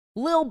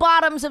Lil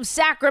Bottoms of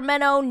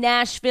Sacramento,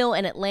 Nashville,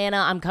 and Atlanta.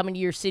 I'm coming to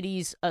your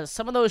cities.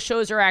 Some of those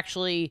shows are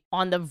actually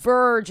on the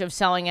verge of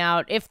selling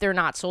out if they're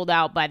not sold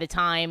out by the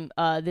time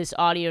this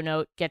audio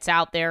note gets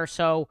out there.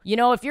 So,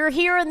 if you're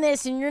hearing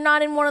this and you're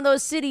not in one of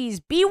those cities,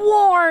 be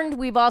warned.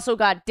 We've also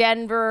got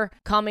Denver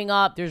coming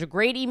up. There's a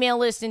great email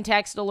list and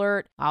text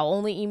alert. I'll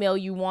only email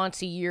you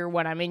once a year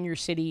when I'm in your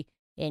city.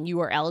 And you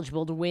are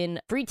eligible to win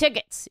free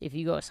tickets if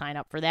you go sign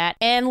up for that.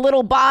 And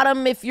Little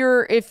Bottom, if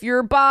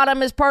your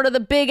bottom is part of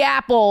the Big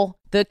Apple,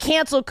 the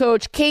cancel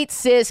coach Kate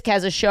Sisk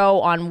has a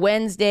show on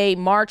Wednesday,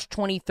 March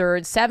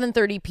 23rd,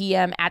 7:30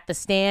 p.m. at the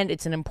Stand.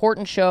 It's an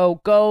important show.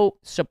 Go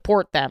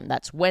support them.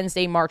 That's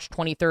Wednesday, March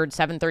 23rd,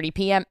 7:30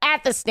 p.m.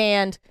 at the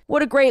Stand.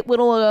 What a great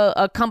little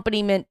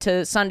accompaniment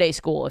to Sunday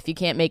school if you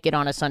can't make it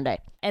on a Sunday.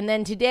 And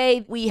then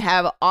today we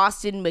have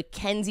Austin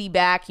McKenzie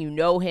back. You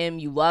know him.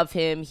 You love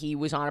him. He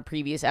was on a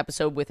previous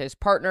episode with his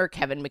partner,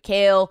 Kevin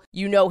McHale.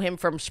 You know him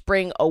from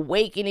Spring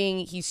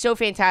Awakening. He's so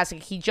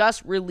fantastic. He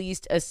just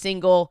released a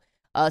single,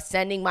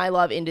 Sending My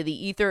Love Into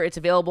the Ether. It's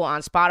available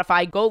on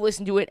Spotify. Go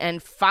listen to it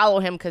and follow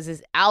him because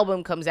his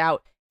album comes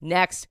out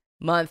next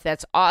month.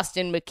 That's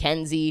Austin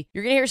McKenzie.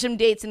 You're going to hear some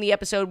dates in the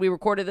episode. We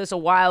recorded this a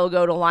while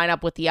ago to line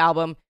up with the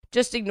album.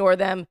 Just ignore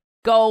them.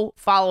 Go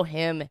follow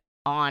him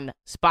on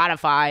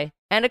Spotify.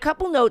 And a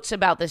couple notes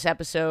about this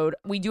episode.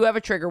 We do have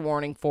a trigger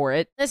warning for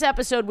it. This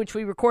episode, which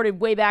we recorded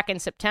way back in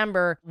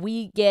September,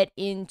 we get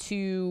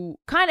into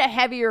kind of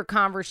heavier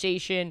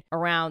conversation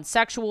around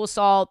sexual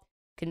assault,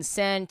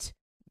 consent,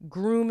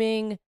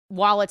 grooming.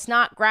 While it's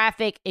not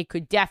graphic, it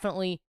could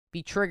definitely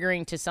be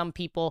triggering to some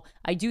people.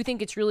 I do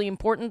think it's really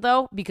important,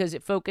 though, because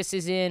it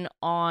focuses in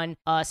on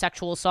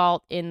sexual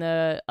assault in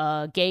the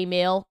gay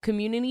male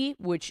community,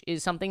 which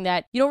is something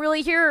that you don't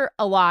really hear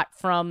a lot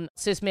from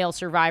cis male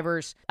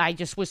survivors. I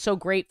just was so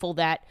grateful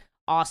that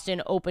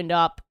Austin opened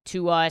up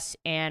to us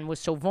and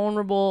was so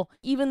vulnerable.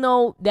 Even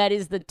though that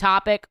is the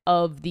topic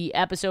of the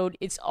episode,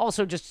 it's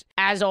also just,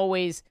 as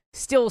always,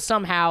 still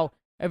somehow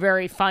a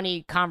very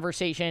funny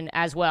conversation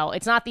as well.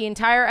 It's not the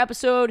entire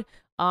episode.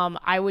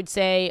 I would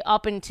say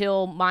up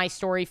until my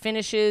story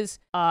finishes,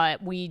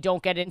 we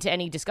don't get into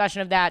any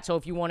discussion of that. So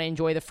if you want to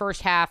enjoy the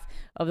first half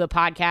of the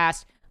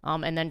podcast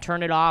and then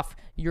turn it off,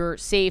 you're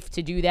safe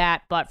to do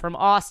that. But from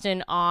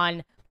Austin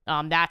on,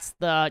 that's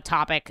the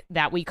topic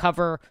that we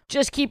cover.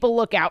 Just keep a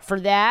lookout for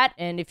that.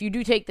 And if you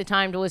do take the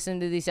time to listen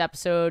to this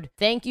episode,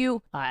 thank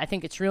you. I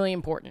think it's really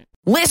important.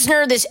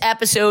 Listener, this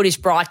episode is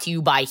brought to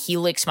you by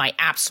Helix, my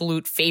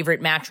absolute favorite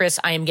mattress.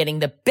 I am getting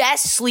the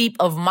best sleep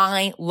of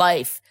my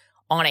life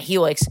on a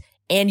Helix,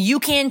 and you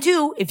can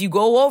too if you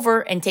go over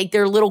and take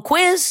their little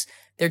quiz,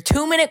 their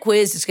 2-minute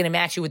quiz. It's going to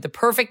match you with the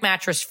perfect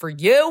mattress for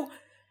you,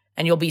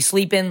 and you'll be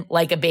sleeping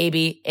like a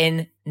baby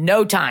in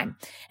no time.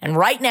 And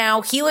right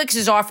now, Helix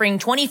is offering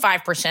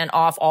 25%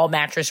 off all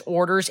mattress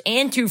orders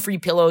and 2 free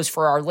pillows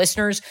for our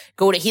listeners.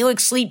 Go to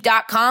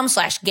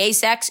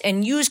helixsleep.com/gaysex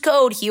and use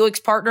code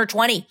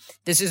HelixPartner20.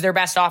 This is their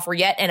best offer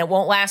yet, and it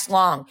won't last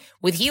long.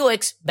 With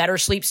Helix, better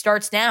sleep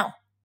starts now.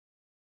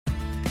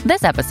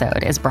 This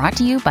episode is brought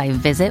to you by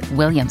Visit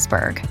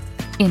Williamsburg.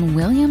 In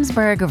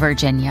Williamsburg,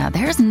 Virginia,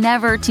 there's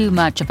never too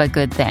much of a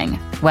good thing.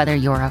 Whether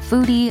you're a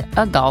foodie,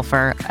 a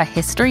golfer, a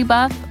history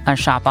buff, a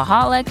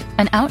shopaholic,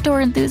 an outdoor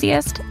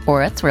enthusiast,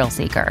 or a thrill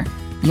seeker,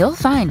 you'll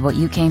find what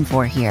you came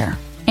for here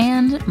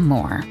and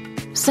more.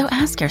 So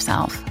ask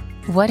yourself,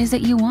 what is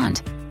it you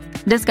want?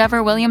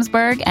 Discover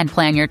Williamsburg and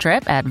plan your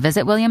trip at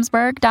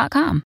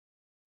visitwilliamsburg.com.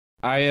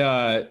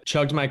 I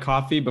chugged my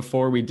coffee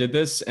before we did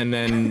this and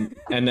then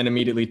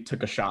immediately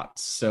took a shot.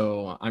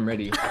 So I'm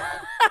ready.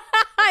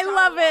 I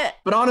love it.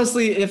 But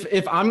honestly,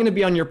 if I'm going to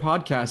be on your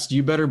podcast,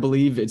 you better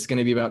believe it's going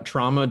to be about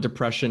trauma,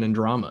 depression, and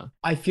drama.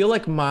 I feel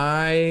like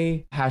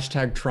my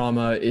hashtag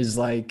trauma is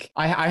like,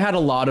 I had a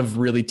lot of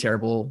really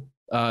terrible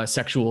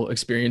sexual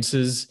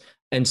experiences.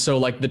 And so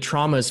like the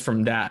trauma is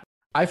from that.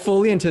 I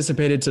fully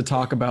anticipated to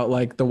talk about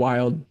like the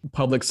wild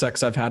public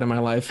sex I've had in my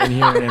life. And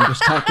here I am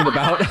just talking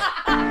about...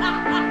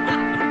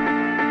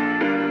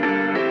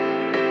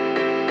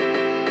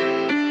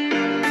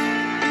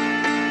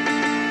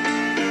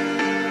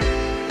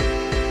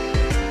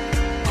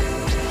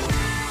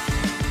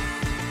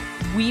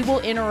 We will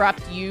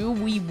interrupt you.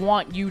 We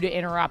want you to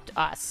interrupt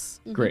us.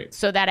 Great.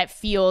 So that it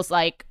feels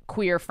like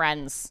queer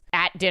friends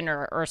at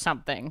dinner or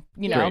something,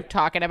 Great.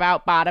 Talking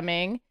about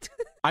bottoming.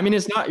 I mean,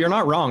 you're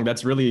not wrong.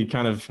 That's really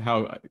kind of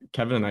how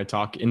Kevin and I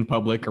talk in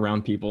public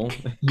around people.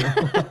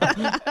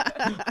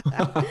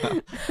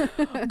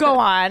 Go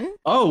on.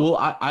 Oh,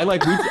 well,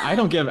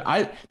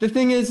 the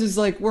thing is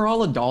like, we're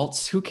all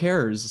adults. Who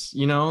cares?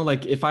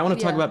 Like if I want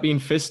to talk about being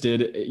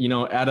fisted,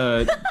 at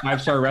a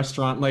 5-star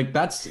restaurant, like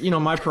that's,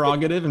 my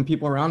prerogative, and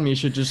people around me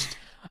should just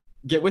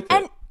get with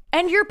it.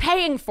 And you're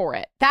paying for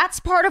it. That's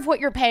part of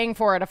what you're paying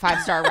for at a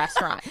 5-star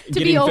restaurant. To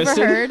be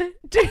overheard.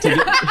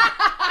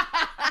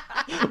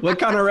 What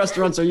kind of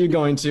restaurants are you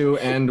going to,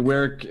 and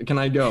where can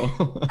I go?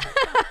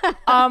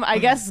 I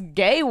guess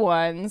gay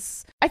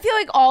ones. I feel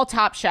like all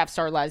Top Chefs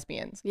are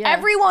lesbians. Yeah.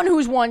 Everyone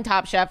who's won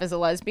Top Chef is a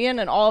lesbian,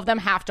 and all of them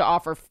have to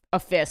offer a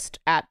fist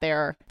at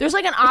their. There's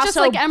like an it's just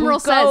like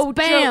Emerald says,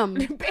 bam.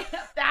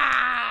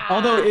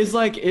 Although is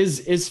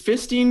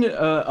fisting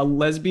a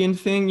lesbian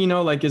thing? You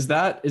know, like is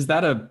that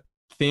a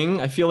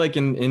thing? I feel like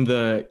in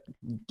the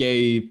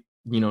gay,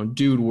 you know,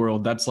 dude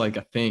world, that's like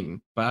a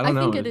thing. But I don't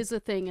know. I think it is a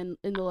thing in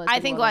the lesbian I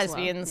think world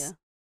lesbians. As well. Yeah.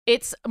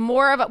 It's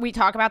more of we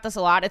talk about this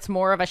a lot. It's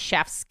more of a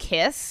chef's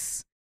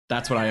kiss.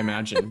 That's what I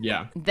imagine.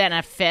 Yeah. Than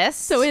a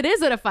fist. So it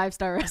is at a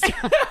 5-star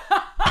restaurant.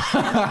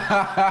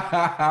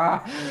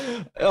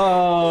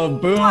 Oh,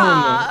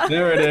 boom.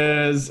 There it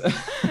is.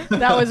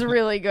 That was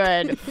really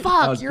good.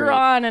 Fuck, you're great.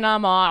 On and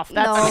I'm off.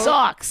 That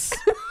sucks.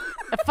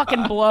 That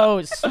fucking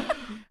blows. All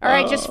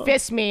right, just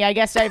fist me. I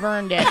guess I've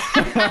earned it.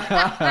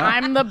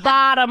 I'm the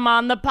bottom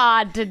on the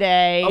pod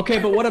today. Okay,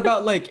 but what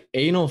about like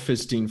anal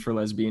fisting for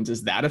lesbians?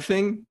 Is that a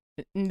thing?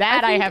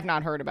 That I have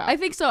not heard about. I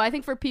think so. I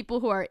think for people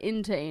who are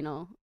into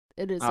anal,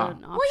 it is an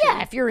option. Well,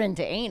 yeah, if you're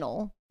into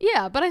anal.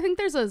 Yeah, but I think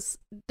there's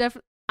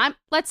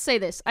let's say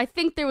this. I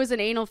think there was an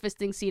anal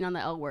fisting scene on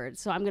the L Word,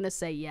 so I'm going to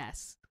say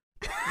yes.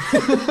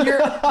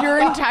 Your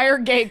entire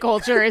gay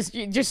culture is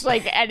just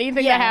like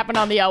anything that happened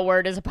on the L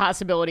Word is a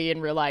possibility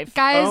in real life.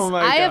 Guys,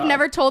 I have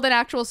never told an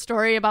actual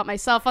story about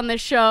myself on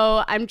this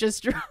show. I'm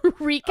just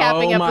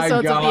recapping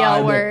episodes of the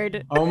L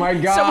Word. Oh my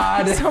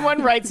God.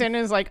 Someone writes in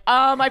and is like,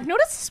 I've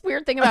noticed this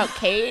weird thing about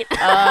Kate.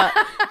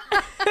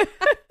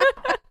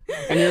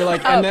 And you're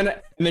like, and then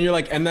you're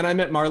like, and then I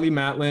met Marlee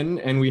Matlin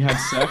and we had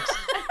sex.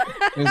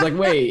 And it's like,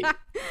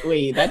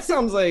 wait, that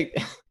sounds like.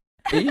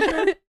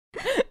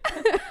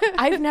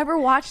 I've never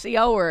watched the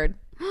L Word.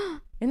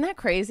 Isn't that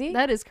crazy?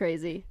 That is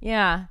crazy.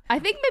 Yeah. I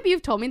think maybe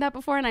you've told me that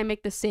before and I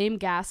make the same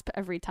gasp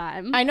every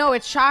time. I know,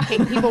 it's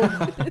shocking.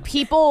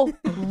 People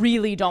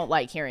really don't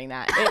like hearing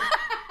that.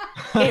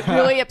 It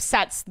really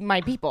upsets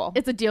my people.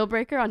 It's a deal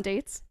breaker on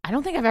dates? I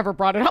don't think I've ever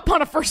brought it up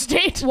on a first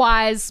date.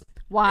 Wise.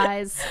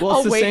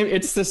 Well,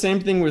 it's the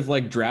same thing with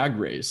like Drag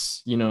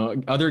Race. You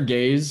know, other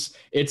gays,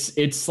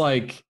 it's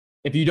like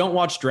if you don't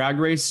watch Drag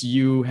Race,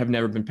 you have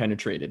never been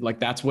penetrated. Like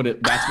that's what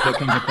it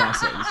comes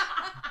across as.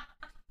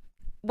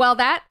 Well,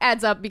 that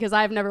adds up because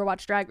I've never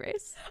watched Drag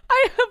Race.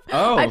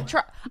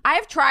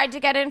 I've tried to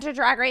get into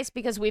Drag Race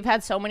because we've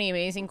had so many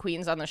amazing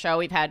queens on the show.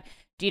 We've had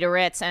Dita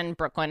Ritz and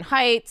Brooklyn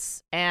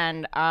Heights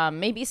and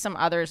maybe some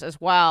others as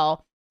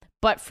well.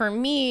 But for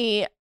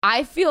me,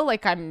 I feel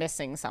like I'm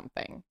missing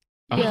something.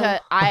 Because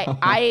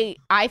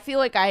I feel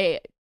like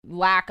I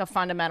lack a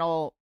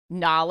fundamental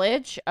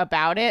knowledge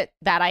about it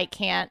that I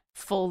can't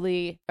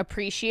fully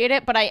appreciate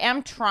it, but I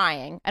am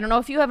trying. I don't know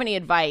if you have any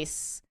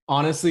advice.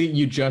 Honestly,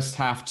 you just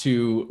have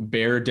to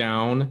bear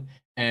down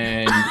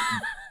and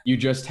you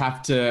just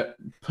have to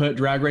put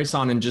Drag Race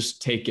on and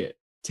just take it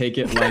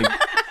like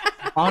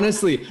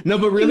honestly. No,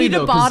 but really, you need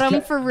to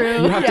bottom for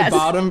Ru. You have to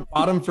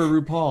bottom for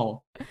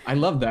RuPaul. I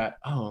love that.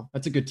 Oh,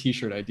 that's a good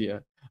t-shirt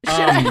idea.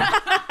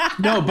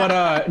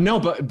 But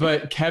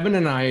Kevin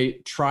and I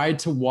tried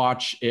to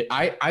watch it.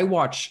 I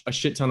watch a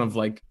shit ton of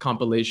like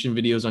compilation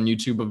videos on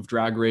YouTube of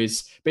Drag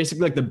Race,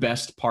 basically like the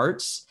best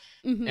parts.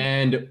 Mm-hmm.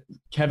 And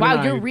Kevin,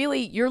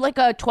 you're like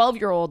a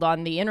 12-year-old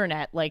on the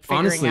internet, like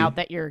figuring out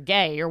that you're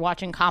gay. You're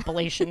watching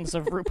compilations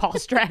of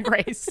RuPaul's Drag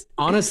Race.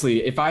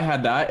 Honestly, if I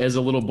had that as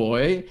a little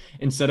boy,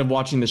 instead of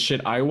watching the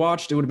shit I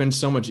watched, it would have been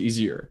so much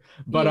easier.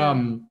 But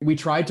we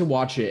tried to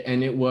watch it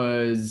and it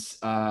was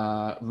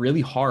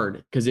really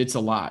hard because it's a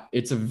lot.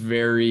 It's just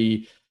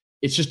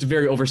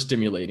very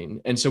overstimulating.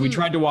 And so we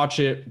tried to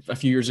watch it a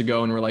few years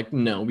ago and we're like,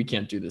 no, we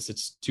can't do this.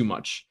 It's too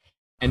much.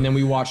 And then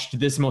we watched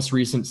this most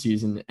recent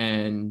season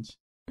and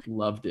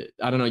loved it.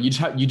 I don't know. You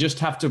just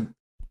have to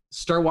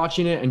start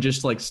watching it and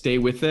just like stay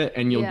with it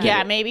and you'll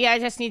get it. Maybe I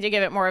just need to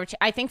give it more of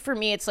I think for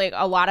me, it's like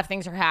a lot of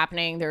things are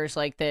happening. There's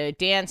like the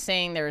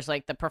dancing. There's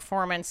like the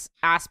performance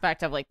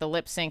aspect of like the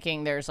lip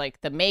syncing. There's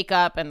like the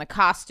makeup and the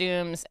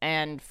costumes.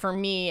 And for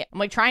me, I'm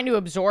like trying to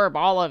absorb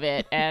all of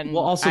it. And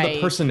well, also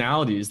the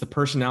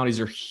personalities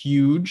are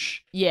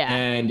huge. Yeah.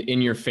 And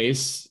in your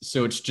face.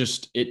 So it's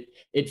just,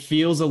 it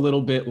feels a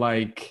little bit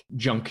like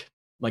junk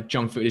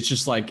food. It's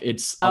just like,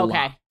 it's a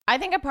lot. I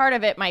think a part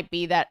of it might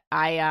be that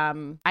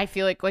I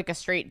feel like a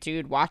straight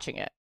dude watching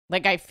it.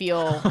 Like I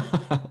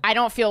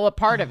don't feel a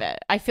part of it.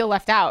 I feel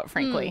left out,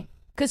 frankly.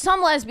 Because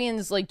some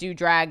lesbians like do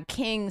drag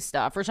king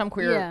stuff, or some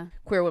queer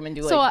women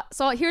do.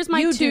 So here's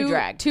my two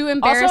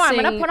embarrassing. Also, I'm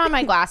gonna put on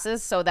my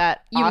glasses so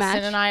that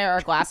Austin and I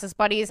are glasses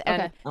buddies.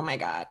 And oh my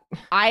God,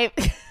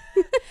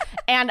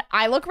 and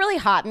I look really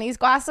hot in these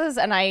glasses,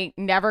 and I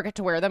never get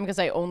to wear them because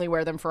I only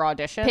wear them for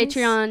auditions.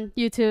 Patreon,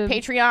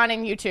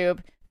 and YouTube.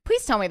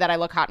 Please tell me that I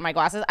look hot in my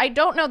glasses. I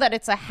don't know that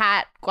it's a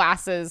hat,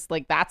 glasses,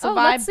 like that's a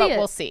vibe, but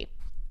we'll see.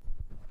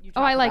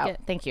 I like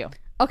it. Thank you.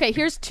 Okay,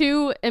 here's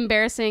two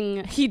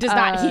embarrassing. He does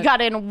not. He got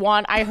in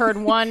one. I heard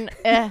one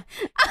in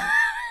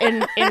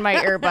my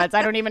earbuds.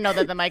 I don't even know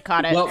that the mic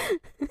caught it. Well,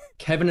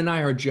 Kevin and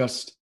I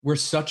we're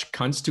such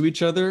cunts to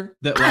each other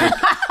that like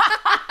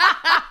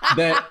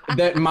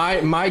that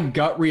my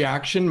gut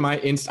reaction,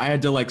 I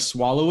had to like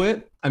swallow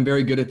it I'm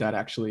very good at that,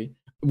 actually.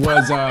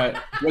 Was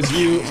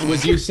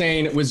you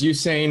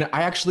saying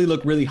I actually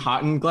look really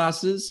hot in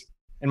glasses?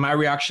 And my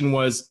reaction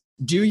was,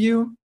 do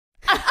you?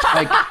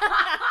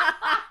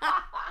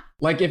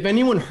 Like if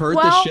anyone heard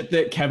the shit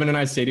that Kevin and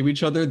I say to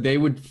each other, they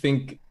would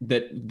think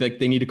that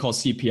they need to call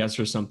CPS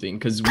or something,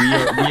 because we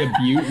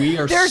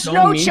are There's so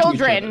no mean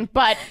children,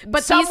 but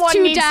these someone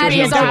two needs to be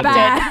daddies are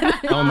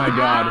adopted. bad. Oh my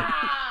God.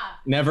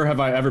 Never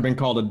have I ever been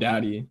called a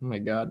daddy. Oh my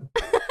God.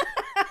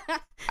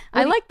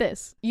 I like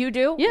this. You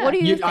do? Yeah. What do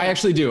you think? I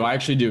actually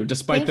do.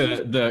 Despite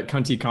the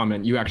cunty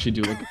comment, you actually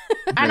do look.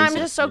 And I'm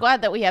just so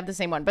glad that we have the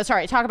same one. But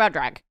sorry, talk about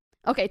drag.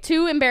 Okay,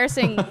 2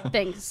 embarrassing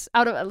things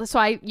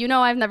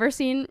I've never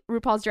seen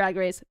RuPaul's Drag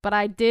Race, but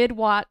I did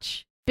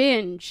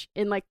binge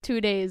in like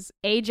 2 days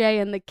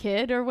AJ and the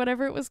Kid or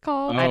whatever it was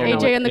called.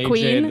 AJ and the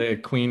Queen. The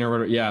Queen or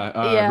whatever.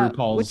 Yeah,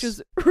 RuPaul's, which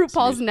was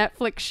RuPaul's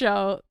Netflix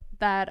show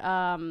that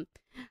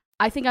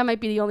I think I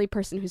might be the only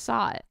person who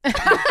saw it.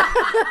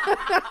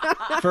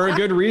 For a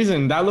good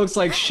reason. That looks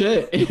like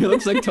shit. It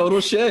looks like total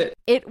shit.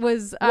 It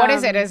was. What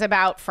is it? Is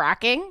about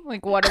fracking?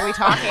 Like, what are we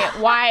talking?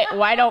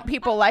 Why don't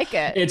people like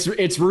it? It's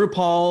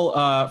RuPaul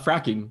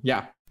fracking.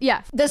 Yeah.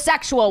 Yeah, the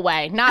sexual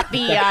way, not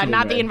the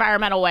the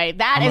environmental way.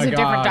 That is a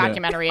different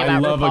documentary about I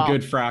love RuPaul. a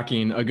good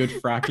fracking. A good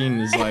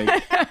fracking is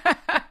like.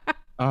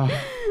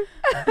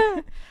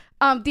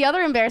 The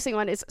other embarrassing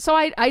one is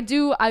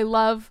I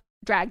love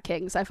drag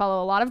kings. I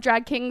follow a lot of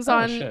drag kings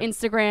on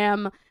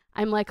Instagram.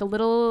 I'm like a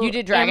little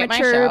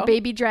amateur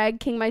baby drag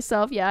king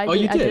myself. Yeah,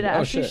 I did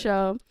Ashley's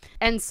show.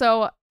 And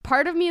so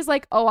part of me is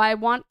like, I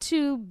want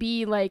to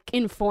be like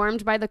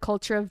informed by the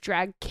culture of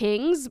drag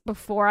kings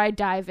before I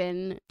dive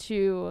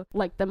into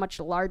like the much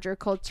larger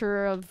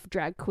culture of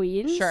drag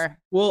queens. Sure.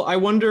 Well, I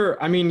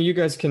wonder, I mean, you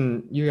guys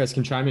can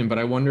chime in, but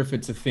I wonder if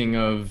it's a thing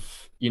of,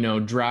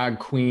 drag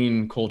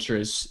queen culture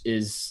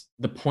is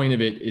the point of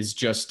it is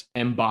just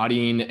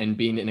embodying and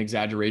being an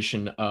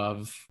exaggeration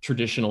of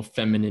traditional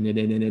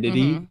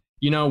femininity,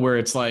 where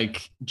it's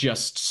like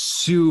just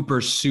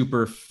super,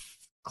 super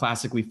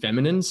classically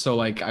feminine. So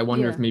like, I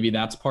wonder if maybe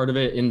that's part of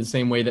it, in the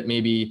same way that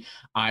maybe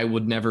I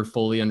would never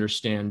fully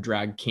understand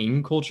drag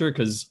king culture,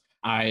 because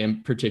I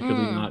am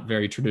particularly not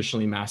very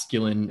traditionally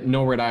masculine,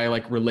 nor would I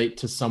like relate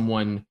to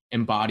someone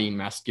embodying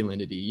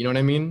masculinity. You know what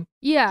I mean?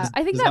 Yeah,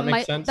 I think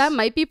that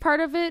might be part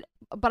of it.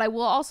 But I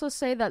will also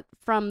say that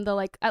from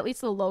the at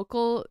least the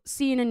local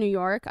scene in New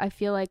York, I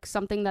feel like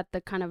something that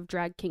the kind of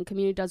drag king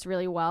community does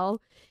really well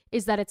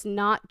is that it's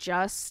not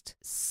just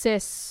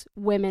cis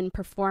women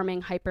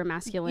performing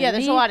hypermasculinity. Yeah,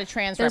 there's a lot of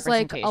trans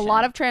representation. There's like a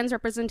lot of trans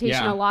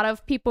representation, a lot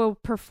of people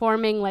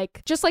performing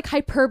just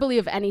hyperbole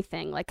of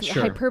anything,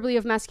 hyperbole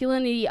of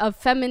masculinity, of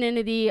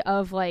femininity,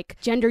 of like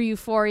gender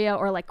euphoria,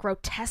 or like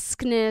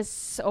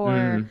grotesqueness,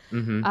 or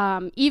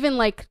even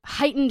like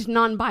heightened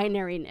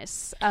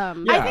non-binariness.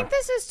 I think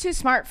this is too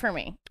smart for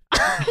me.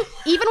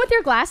 Even with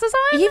your glasses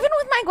on? Even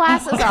with my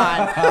glasses on.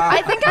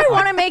 I think I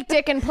want to make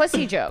dick and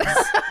pussy jokes.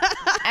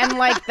 And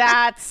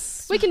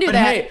we can do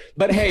that.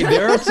 But hey,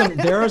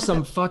 there are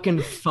some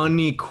fucking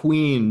funny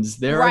queens.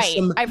 There are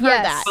some I've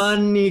heard that.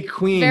 Funny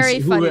queens. Very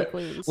funny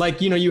queens.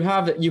 Like, you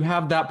have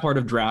that part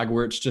of drag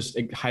where it's just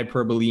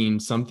hyperbole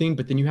something,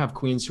 but then you have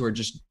queens who are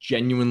just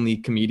genuinely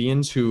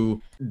comedians who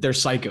they're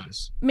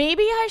psychos.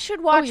 Maybe I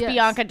should watch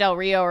Bianca Del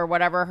Rio or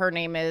whatever her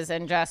name is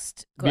and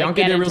just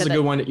Bianca Del Rio is a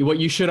good one. What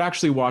you should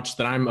actually watch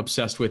that I'm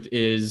obsessed with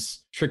is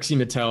Trixie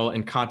Mattel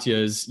and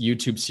Katya's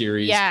YouTube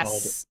series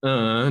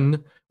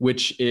called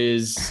which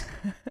is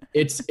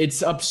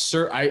it's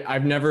absurd.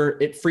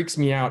 It freaks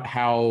me out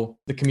how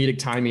the comedic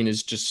timing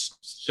is just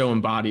so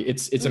embodied.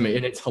 It's amazing,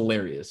 and it's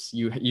hilarious.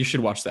 You should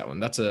watch that one.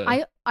 That's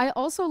I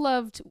also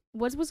loved,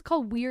 what was it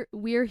called?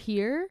 We're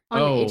Here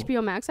on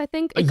HBO Max, I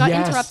think. It got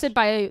interrupted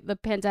by the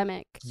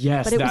pandemic.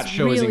 Yes, but it that was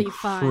show really is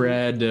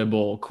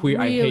incredible. Fun.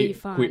 I hate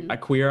fun.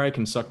 Queer Eye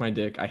can suck my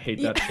dick. I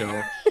hate that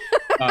show.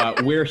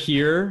 We're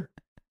Here,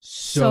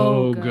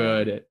 so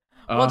good.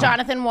 Well,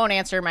 Jonathan won't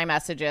answer my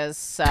messages,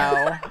 so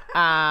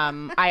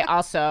I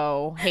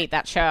also hate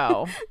that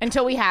show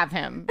until we have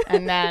him.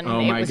 And then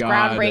it was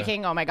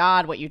groundbreaking. Oh my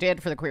God, what you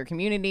did for the queer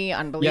community.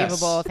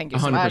 Unbelievable. Yes, thank you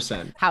so 100%.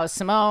 much. How's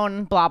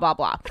Simone? Blah, blah,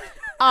 blah.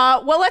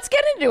 Well, let's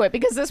get into it,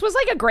 because this was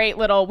like a great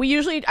little,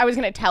 I was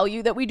going to tell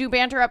you that we do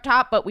banter up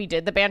top, but we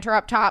did the banter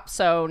up top.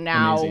 So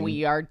now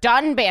we are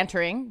done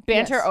bantering.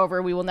 Banter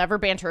over. We will never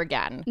banter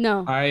again.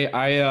 No.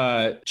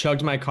 I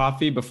chugged my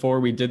coffee before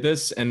we did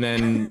this, and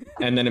then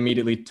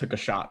immediately took a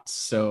shot.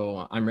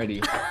 So I'm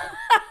ready.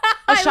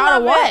 A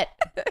shot of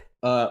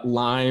what?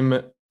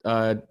 Lime.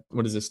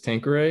 What is this?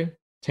 Tanqueray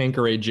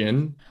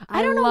gin.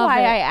 I don't know why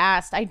I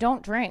asked. I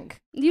don't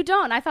drink. You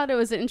don't. I thought it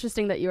was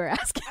interesting that you were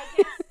asking.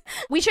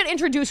 We should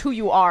introduce who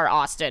you are,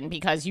 Austin,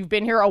 because you've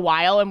been here a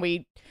while and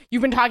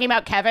you've been talking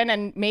about Kevin,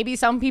 and maybe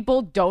some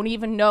people don't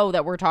even know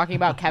that we're talking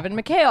about Kevin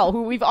McHale,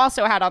 who we've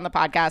also had on the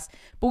podcast.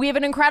 But we have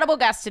an incredible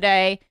guest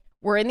today.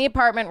 We're in the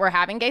apartment. We're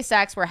having gay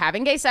sex. We're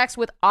having gay sex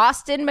with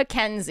Austin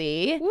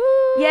McKenzie. Woo!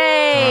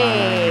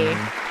 Yay!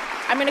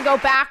 I'm going to go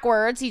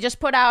backwards. He just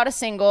put out a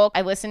single.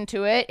 I listened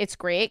to it. It's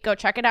great. Go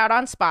check it out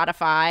on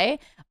Spotify.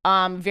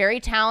 Very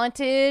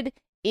talented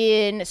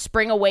in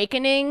Spring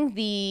Awakening,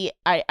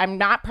 I'm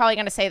not probably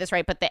going to say this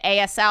right, but the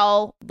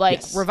ASL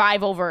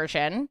revival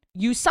version.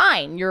 You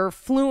sign. You're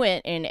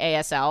fluent in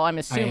ASL, I'm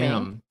assuming. I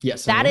am.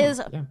 Yes, that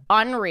is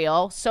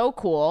unreal. So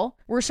cool.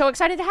 We're so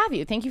excited to have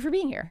you. Thank you for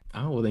being here.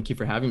 Oh, well, thank you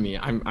for having me.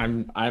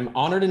 I'm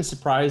honored and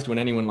surprised when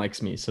anyone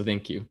likes me, so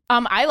thank you.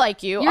 I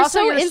like you. You're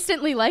also,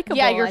 instantly likable.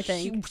 Yeah, you're I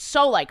think.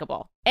 so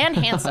likable and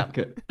handsome.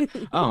 Good.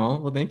 Oh,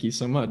 well, thank you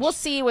so much. We'll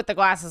see you with the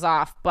glasses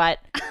off, but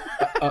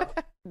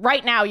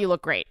right now you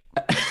look great.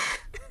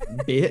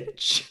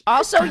 Bitch.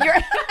 Also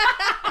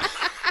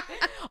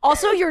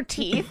your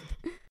teeth.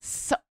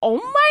 So, oh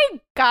my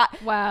God.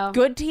 Wow.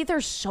 Good teeth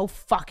are so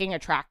fucking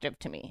attractive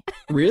to me.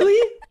 Really?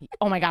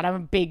 Oh my God, I'm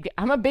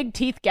a big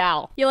teeth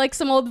gal. You like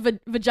some old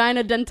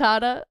vagina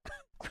dentata?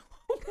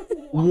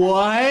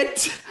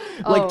 What?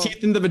 Like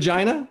teeth in the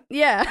vagina?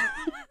 Yeah.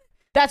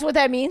 That's what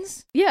that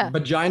means? Yeah.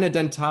 Vagina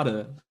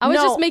dentata. I was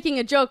just making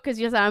a joke because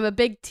you said I'm a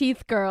big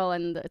teeth girl,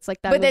 and it's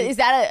like that. But is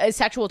that a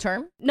sexual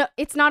term? No,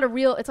 it's not a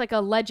real. It's like a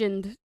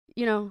legend.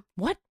 You know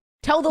what?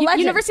 Tell the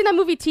legend. You never seen that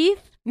movie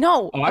Teeth?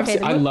 No. Oh,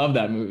 I love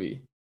that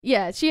movie.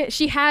 Yeah,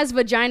 she has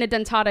vagina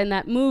dentata in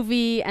that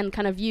movie and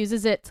kind of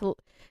uses it to.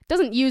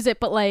 Doesn't use it,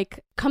 but like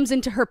comes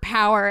into her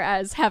power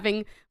as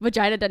having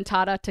vagina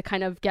dentata to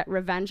kind of get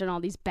revenge on all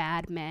these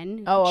bad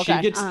men. Oh,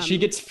 okay. She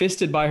gets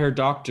fisted by her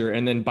doctor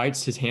and then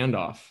bites his hand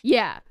off.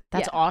 Yeah.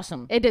 That's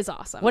awesome. It is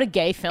awesome. What a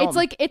gay film. It's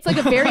like it's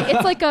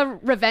like a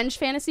revenge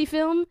fantasy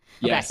film.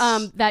 Yes.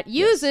 That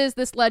uses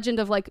this legend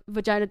of like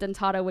vagina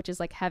dentata, which is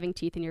like having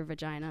teeth in your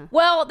vagina.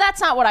 Well, that's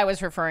not what I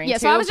was referring to. Yeah,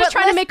 so I was just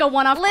trying to make a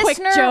one-off quick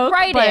joke.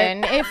 Write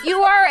in. If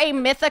you are a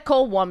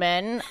mythical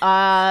woman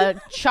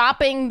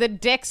chopping the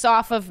dicks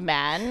off of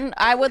men,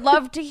 I would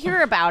love to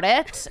hear about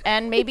it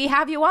and maybe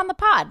have you on the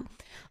pod.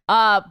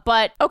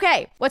 But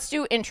okay, let's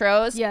do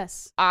intros.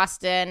 Yes.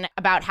 Austin,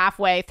 about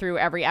halfway through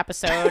every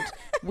episode,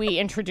 we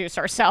introduce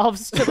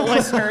ourselves to the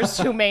listeners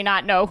who may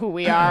not know who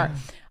we are.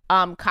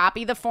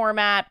 Copy the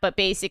format, but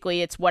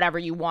basically it's whatever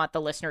you want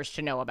the listeners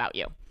to know about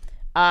you.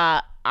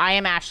 I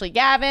am Ashley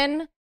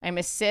Gavin. I'm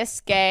a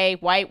cis, gay,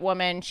 white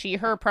woman, she,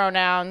 her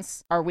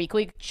pronouns. Our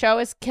weekly show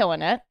is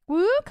killing it.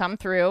 Woo. Come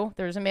through.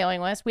 There's a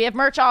mailing list. We have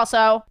merch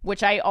also,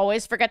 which I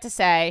always forget to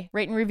say.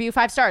 Rate and review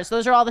 5 stars.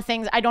 Those are all the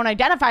things. I don't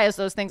identify as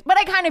those things, but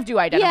I kind of do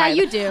identify. Yeah,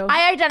 you do.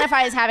 I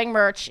identify as having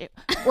merch.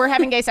 We're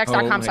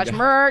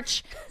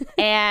havingGaySex.com/merch,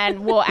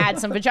 and we'll add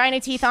some vagina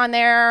teeth on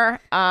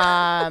there.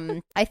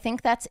 I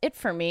think that's it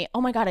for me. Oh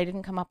my God, I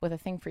didn't come up with a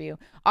thing for you.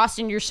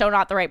 Austin, you're so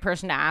not the right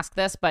person to ask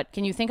this, but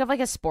can you think of like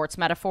a sports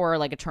metaphor or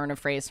like a turn of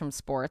phrase from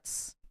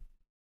sports?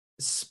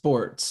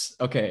 Sports.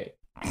 Okay.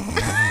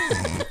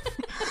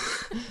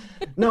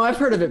 No, I've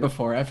heard of it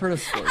before. I've heard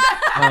of sports.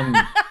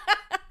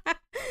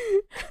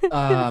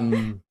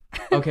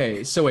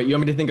 Okay, so wait, you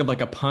want me to think of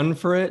like a pun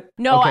for it?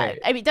 No, okay.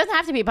 I mean, it doesn't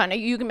have to be a pun.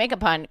 You can make a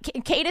pun.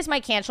 Kate is my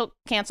cancel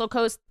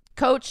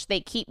coach. They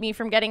keep me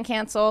from getting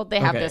canceled. They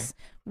have this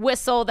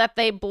whistle that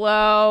they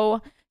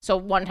blow. So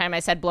one time I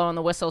said blow on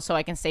the whistle so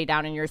I can stay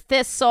down in your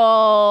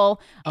thistle.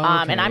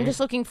 And I'm just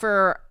looking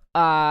for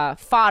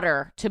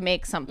fodder to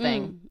make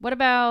something. What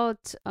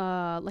about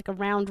like a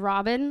round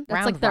robin?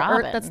 That's like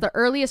that's the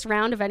earliest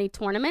round of any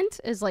tournament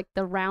is like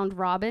the round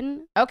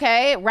robin.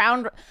 Okay,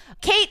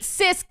 Kate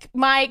Sisk,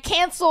 my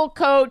cancel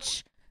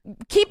coach,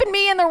 keeping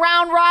me in the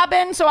round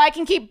robin so I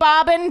can keep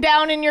bobbing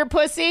down in your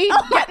pussy,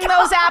 getting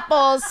those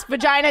apples,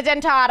 vagina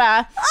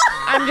dentata.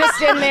 I'm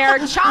just in there,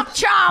 chomp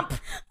chomp.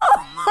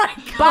 Oh my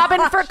God.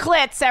 Bobbing for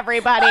clits,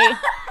 everybody.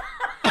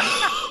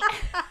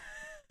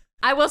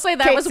 I will say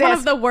that was one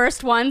of the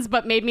worst ones,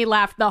 but made me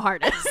laugh the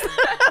hardest.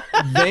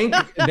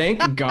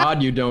 Thank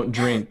God you don't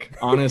drink.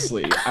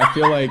 Honestly, I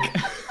feel like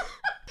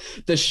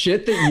the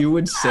shit that you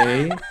would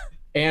say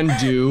and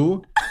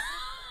do.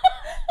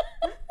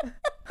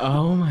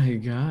 Oh my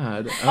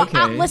God.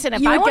 Okay. Listen,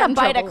 if I want to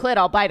bite a clit,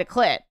 I'll bite a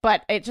clit,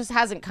 but it just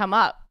hasn't come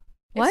up.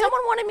 What? If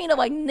someone wanted me to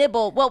like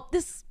nibble,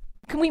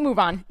 can we move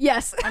on?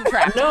 Yes. I'm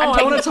trapped. No,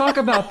 I want to talk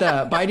about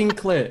that. Biting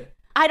clit.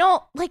 I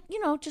don't like,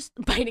 just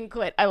biting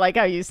clit. I like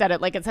how you said it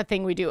like it's a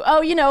thing we do.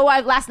 Oh,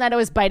 last night I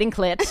was biting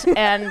clit,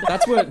 and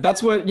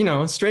that's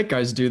what straight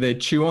guys do. They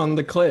chew on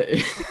the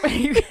clit.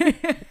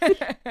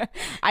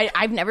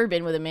 I've never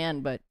been with a man,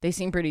 but they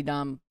seem pretty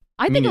dumb.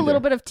 I think a little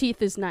bit of teeth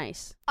is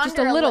nice. Just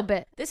a little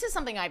bit. This is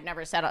something I've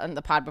never said on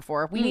the pod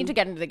before. We need to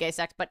get into the gay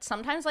sex, but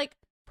sometimes like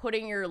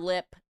putting your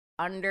lip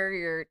under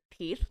your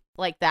teeth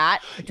like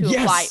that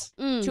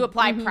to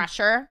apply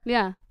pressure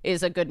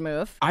is a good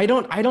move. I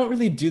don't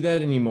really do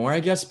that anymore,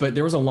 I guess, but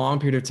there was a long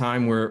period of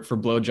time where for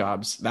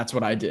blowjobs, that's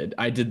what I did.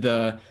 I did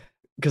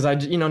because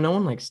no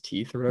one likes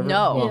teeth or whatever.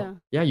 No. Well,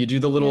 yeah, you do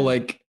the little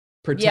like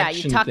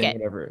protection you tuck thing, it.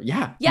 Whatever.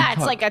 Yeah. Yeah,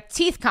 it's like a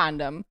teeth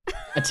condom.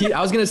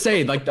 I was gonna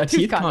say like a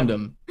teeth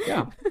condom.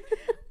 Yeah.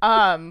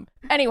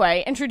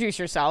 Anyway, introduce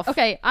yourself.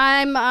 Okay,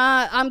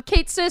 I'm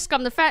Kate Sisk.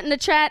 I'm the fat in the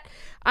chat.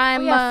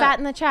 I'm fat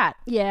in the chat.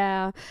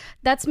 Yeah,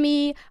 that's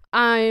me.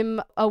 I'm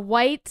a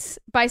white,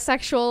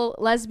 bisexual,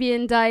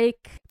 lesbian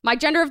dyke. My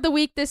gender of the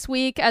week this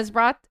week, as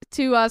brought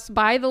to us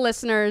by the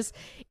listeners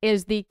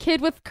is the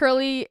kid with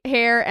curly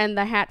hair and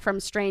the hat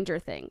from Stranger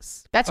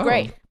Things. That's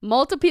great.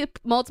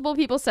 Multiple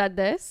people said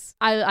this.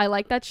 I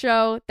like that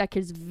show. That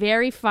kid's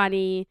very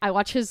funny. I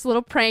watch his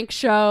little prank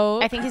show.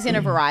 I think he's in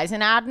a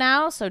Verizon ad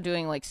now, so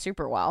doing like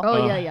super well.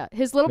 Oh, yeah.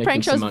 His little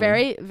prank show is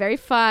very, very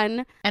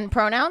fun. And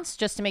pronouns,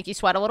 just to make you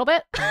sweat a little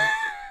bit. That's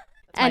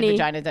my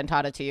vagina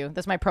dentata to you.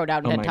 That's my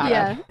pronoun dentata.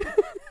 Yeah.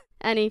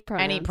 Any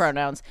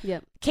pronouns.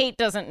 Yep. Kate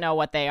doesn't know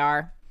what they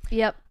are.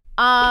 Yep.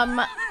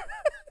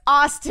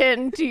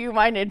 Austin, do you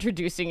mind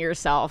introducing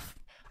yourself?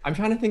 I'm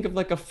trying to think of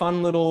like a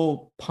fun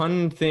little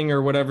pun thing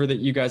or whatever that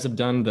you guys have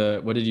done.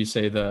 What did you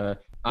say? Fat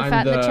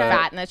in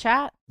the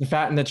chat. The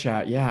fat in the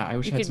chat. Yeah, I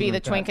wish you I could be the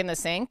twink in the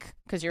sink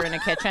because you're in a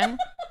kitchen.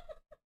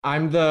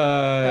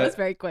 That was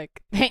very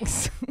quick.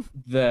 Thanks.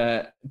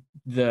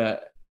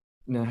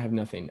 No, I have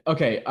nothing.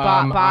 Okay.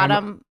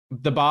 Bottom.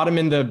 The bottom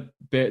in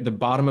the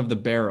bottom of the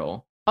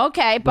barrel.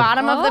 Okay,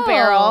 bottom of the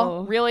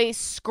barrel. Really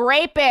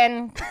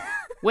scraping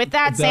with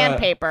that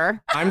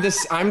sandpaper. I'm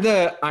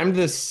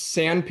the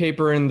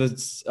sandpaper in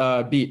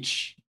the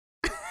beach.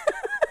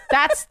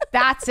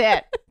 That's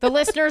it. The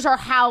listeners are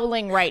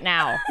howling right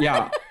now.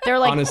 Yeah. They're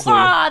like, honestly,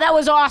 that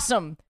was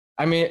awesome.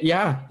 I mean,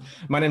 yeah.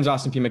 My name's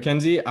Austin P.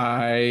 McKenzie.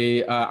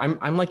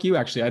 I'm like you,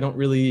 actually. I don't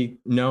really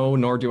know,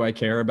 nor do I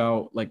care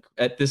about, like,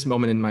 at this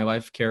moment in my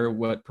life, care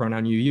what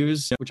pronoun you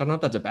use, which I don't know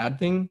if that's a bad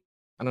thing.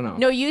 I don't know.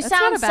 No, you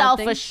sound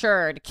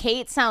self-assured.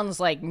 Kate sounds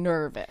like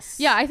nervous.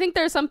 Yeah, I think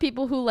there's some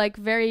people who like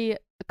very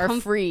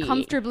free.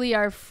 Comfortably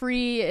are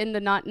free in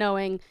the not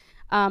knowing.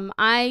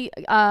 I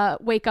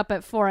wake up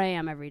at 4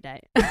 a.m. every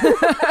day.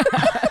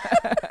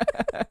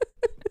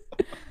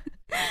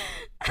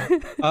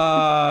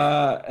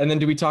 And then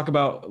do we talk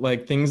about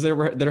like things that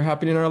are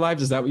happening in our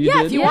lives? Is that what you did?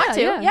 Yeah, if you want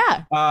to.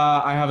 Yeah.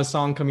 I have a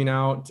song coming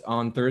out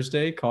on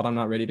Thursday called "I'm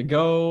Not Ready to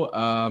Go."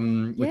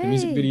 With the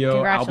music video.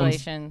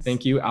 Congratulations!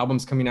 Thank you.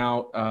 Album's coming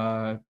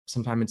out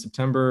sometime in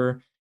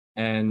September,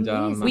 and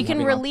we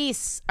can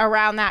release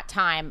around that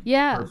time.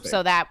 Yeah, Perfect.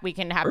 So that we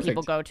can have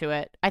people go to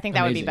it. I think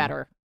that would be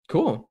better.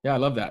 Cool. Yeah, I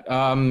love that.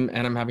 And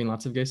I'm having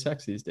lots of gay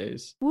sex these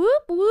days.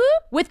 Whoop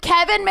whoop. With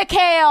Kevin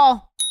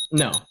McHale.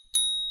 No.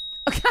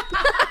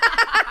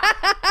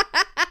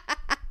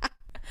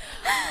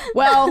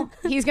 Well,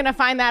 he's gonna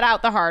find that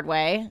out the hard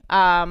way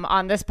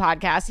on this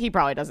podcast. He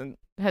probably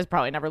has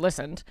probably never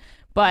listened,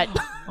 but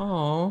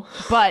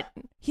but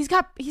he's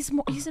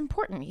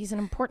important. He's an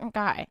important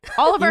guy.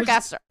 All of our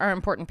guests are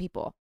important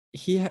people.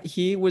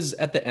 He was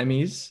at the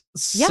Emmys,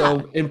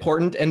 so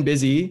important and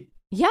busy.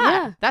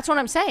 Yeah, that's what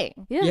I'm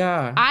saying.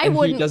 Yeah.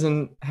 He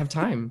doesn't have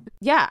time.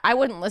 Yeah, I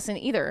wouldn't listen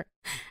either.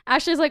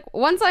 Ashley's like,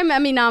 once I'm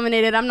Emmy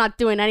nominated, I'm not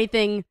doing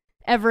anything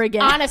ever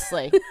again.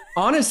 Honestly,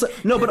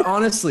 but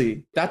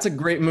honestly, that's a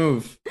great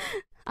move.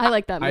 I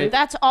like that move.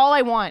 That's all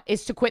I want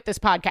is to quit this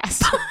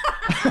podcast.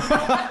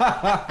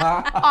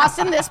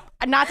 Austin,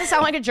 not to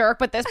sound like a jerk,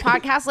 but this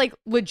podcast like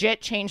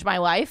legit changed my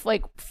life.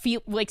 Like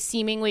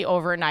seemingly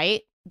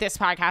overnight. This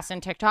podcast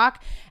and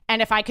TikTok, and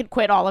if I could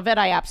quit all of it,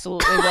 I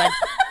absolutely would.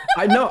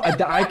 I know.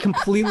 I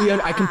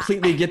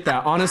completely get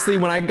that. Honestly,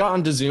 when I got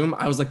onto Zoom,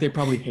 I was like, they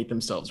probably hate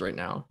themselves right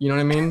now. You know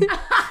what I mean?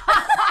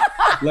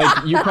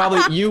 Like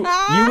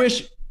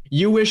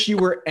you wish you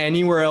were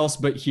anywhere else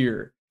but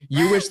here.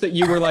 You wish that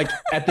you were like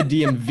at the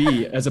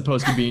DMV as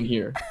opposed to being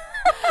here.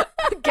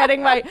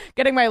 Getting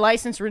my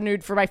license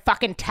renewed for my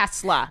fucking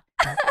Tesla.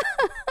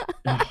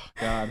 Oh,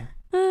 God.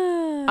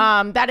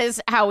 That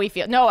is how we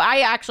feel. No, I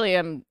actually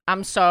I'm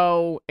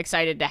so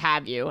excited to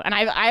have you. And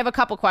I have a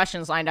couple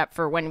questions lined up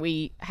for when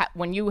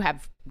you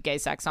have gay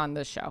sex on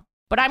this show.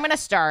 But I'm going to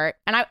start,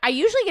 and I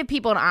usually give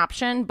people an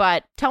option,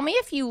 but tell me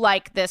if you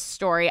like this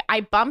story. I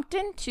bumped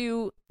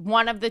into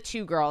one of the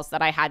two girls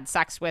that I had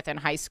sex with in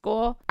high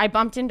school. I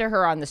bumped into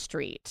her on the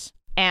street.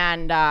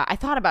 And I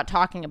thought about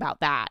talking about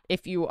that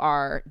if you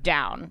are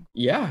down.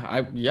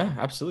 Yeah,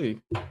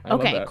 absolutely.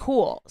 Okay,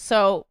 cool.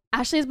 So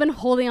Ashley's been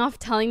holding off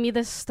telling me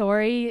this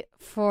story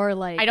for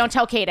like... I don't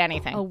tell Kate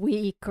anything. A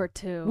week or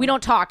two. We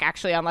don't talk,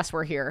 actually, unless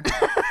we're here.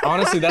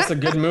 Honestly, that's a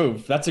good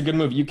move.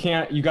 You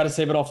got to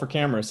save it all for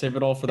camera. Save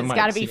it all for the mics. It's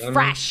got to be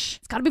fresh.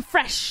 It's got to be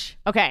fresh.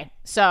 Okay,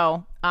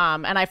 so,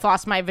 and I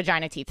flossed my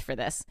vagina teeth for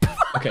this.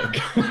 Okay.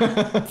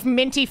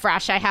 Minty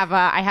fresh. I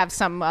have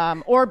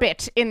some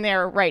Orbit in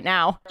there right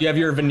now. Do you have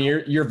your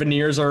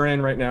veneers are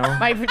in right now?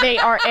 They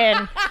are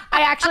in.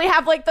 I actually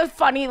have like the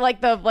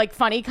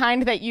funny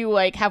kind that you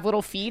like have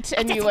little feet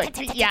and you like,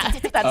 yeah,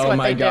 that's what they do. Oh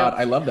my God,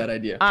 I love that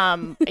idea.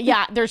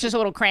 Yeah, there's just a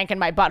little crank in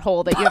my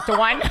butthole that you have to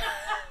wind.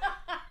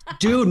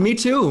 Dude, me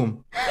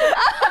too.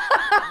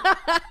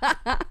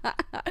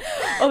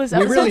 Oh, this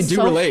episode's really do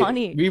so relate.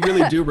 funny. We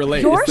really do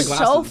relate. You're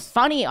so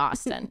funny,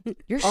 Austin.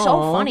 You're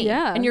so funny.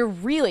 Yeah. And you're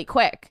really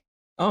quick.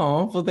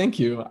 Oh, well, thank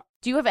you.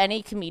 Do you have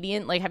any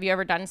comedian, like, have you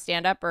ever done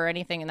stand-up or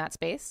anything in that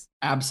space?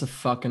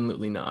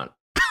 Abso-fucking-lutely not.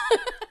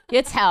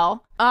 It's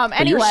hell.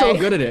 Anyway. You're so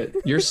good at it.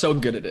 You're so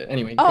good at it.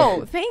 Anyway.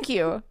 Oh, thank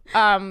you.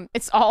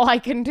 It's all I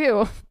can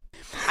do.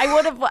 I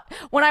would have,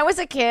 when I was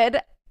a kid,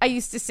 I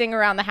used to sing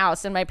around the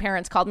house and my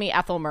parents called me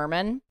Ethel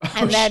Merman.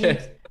 And then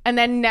and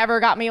then never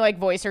got me like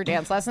voice or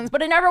dance lessons.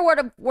 But it never would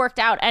have worked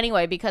out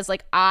anyway because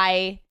like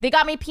they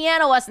got me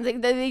piano lessons.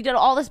 They did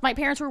all this. My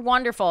parents were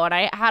wonderful and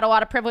I had a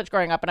lot of privilege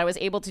growing up and I was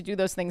able to do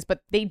those things,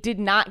 but they did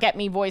not get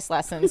me voice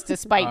lessons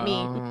despite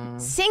me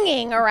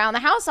singing around the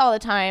house all the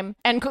time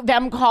and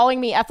them calling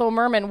me Ethel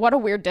Merman. What a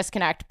weird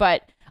disconnect.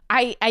 But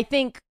I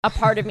think a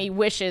part of me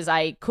wishes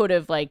I could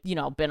have like, you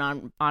know, been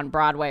on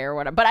Broadway or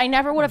whatever, but I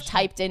never would have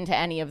typed into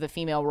any of the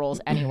female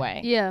roles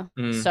anyway. Yeah.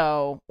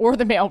 So, or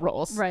the male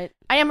roles. Right.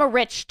 I am a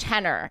rich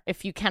tenor,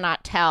 if you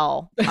cannot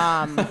tell.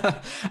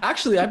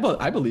 Actually, I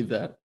believe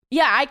that.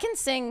 Yeah, I can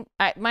sing.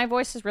 My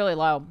voice is really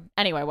low.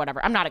 Anyway,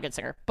 whatever. I'm not a good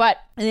singer, but.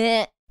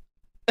 Is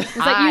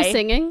that you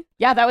singing?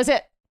 Yeah, that was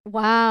it.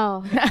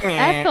 Wow.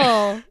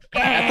 Ethel.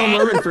 Ethel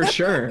Merman for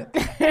sure.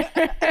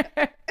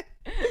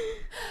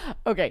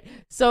 Okay,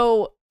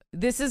 so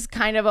this is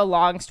kind of a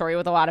long story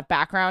with a lot of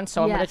background,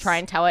 so I'm going to try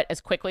and tell it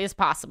as quickly as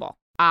possible.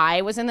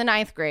 I was in the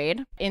 9th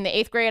grade. In the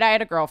 8th grade, I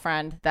had a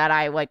girlfriend that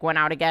I like went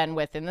out again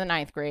with in the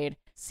 9th grade.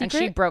 Secret?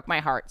 And she broke my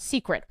heart.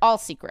 Secret. All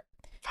secret.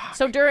 Fuck.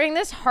 So during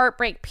this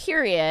heartbreak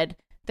period,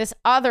 this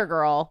other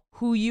girl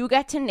who you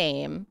get to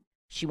name,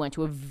 she went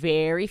to a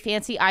very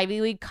fancy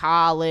Ivy League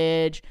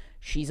college.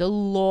 She's a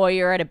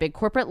lawyer at a big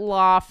corporate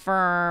law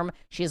firm.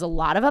 She has a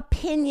lot of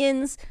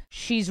opinions.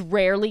 She's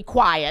rarely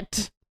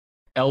quiet.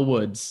 Elle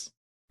Woods.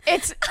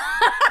 It's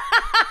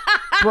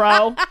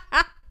bro.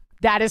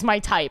 That is my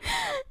type.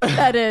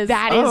 That is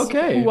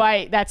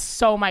okay. That's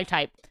so my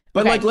type.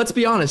 But like, let's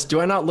be honest.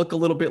 Do I not look a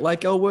little bit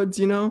like Elle Woods?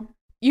 You know,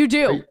 you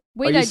do.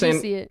 Wait, I do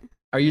see it.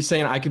 Are you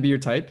saying I could be your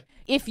type?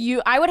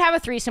 I would have a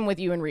threesome with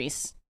you and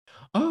Reese.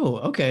 Oh,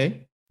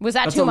 okay. Was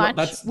that too much?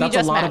 That's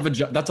a lot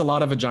of that's a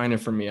lot of vagina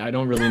for me. I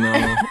don't really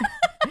know.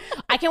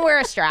 I can wear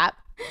a strap.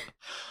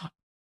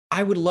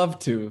 I would love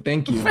to.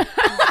 Thank you.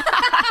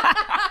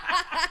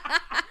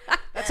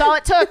 That's all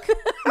it took.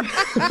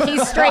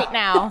 He's straight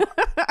now.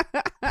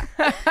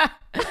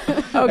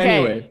 Okay.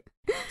 Anyway.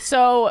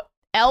 So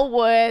Elle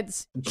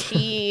Woods,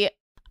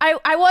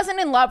 I wasn't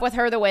in love with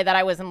her the way that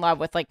I was in love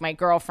with like my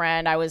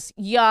girlfriend. I was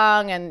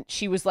young and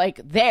she was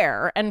like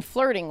there and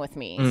flirting with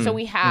me. So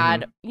we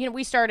had,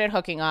 we started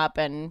hooking up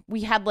and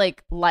we had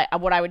like what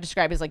I would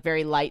describe as like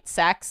very light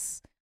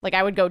sex. Like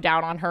I would go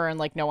down on her and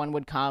like no one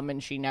would come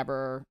and she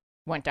never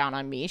went down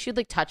on me. She'd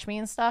like touch me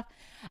and stuff.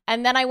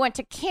 And then I went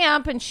to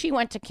camp and she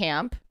went to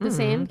camp. The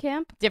same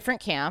camp?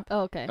 Different camp.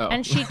 Oh, okay. Oh.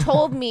 And she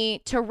told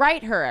me to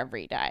write her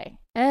every day.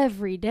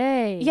 Every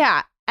day?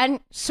 Yeah.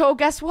 And so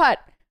guess what?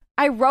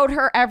 I wrote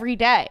her every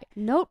day.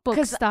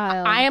 Notebook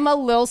style. I am a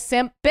lil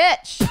simp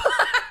bitch.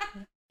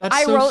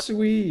 That's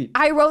sweet.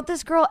 I wrote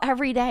this girl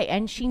every day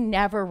and she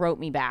never wrote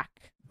me back.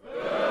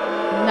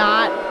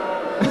 Not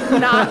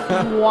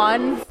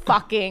one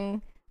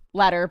fucking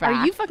letter back.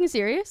 Are you fucking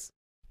serious?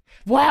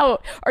 Wow.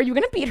 Are you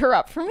going to beat her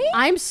up for me?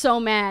 I'm so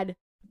mad.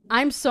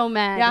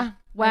 Yeah.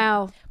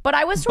 Wow. But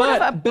I was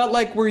but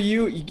like, were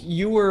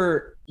you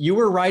were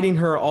writing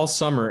her all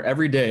summer,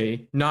 every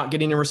day, not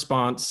getting a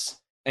response,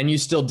 and you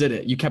still did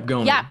it. You kept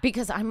going. Yeah,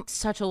 because I'm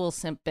such a little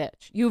simp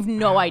bitch. You have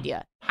no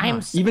idea.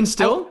 Even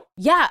still?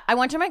 I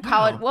went to my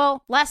college. Wow.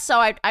 Well, less so.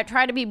 I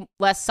try to be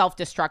less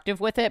self-destructive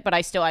with it, but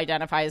I still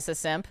identify as a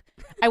simp.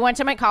 I went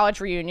to my college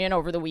reunion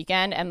over the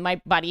weekend, and my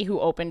buddy who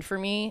opened for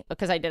me,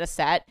 because I did a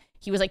set,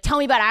 he was like, tell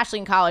me about Ashley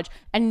in college.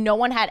 And no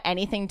one had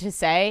anything to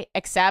say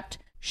except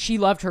she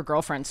loved her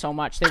girlfriend so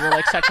much. They were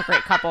like such a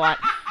great couple. And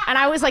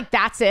I was like,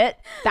 that's it?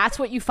 That's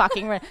what you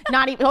fucking...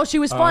 Not even, she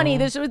was funny.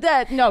 This was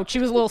that. No, she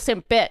was a little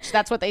simp bitch.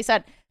 That's what they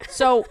said.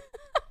 So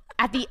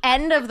at the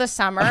end of the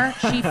summer,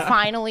 she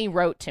finally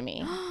wrote to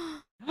me.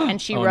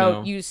 And she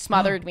wrote, you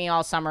smothered me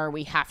all summer.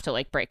 We have to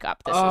like break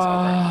up. This is over.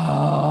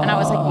 And I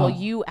was like, well,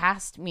 you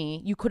asked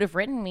me. You could have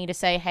written me to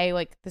say, hey,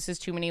 like this is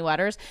too many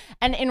letters.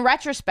 And in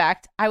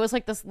retrospect, I was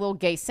like this little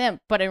gay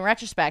simp. But in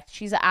retrospect,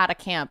 she's at a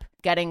camp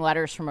getting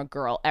letters from a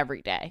girl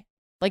every day.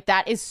 Like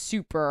that is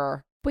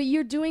super. But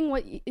you're doing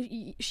what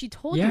she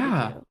told you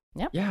to do.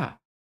 Yep. Yeah.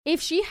 If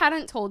she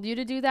hadn't told you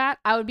to do that,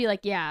 I would be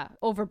like, yeah,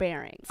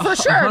 overbearing. For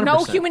sure. 100%.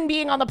 No human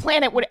being on the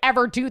planet would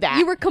ever do that.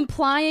 You were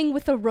complying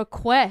with a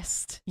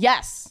request.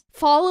 Yes.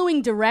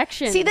 Following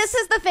directions. See, this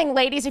is the thing,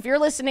 ladies. If you're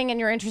listening and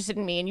you're interested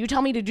in me and you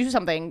tell me to do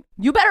something,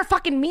 you better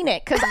fucking mean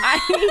it because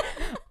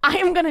I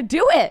am going to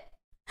do it.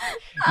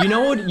 You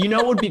know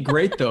what would be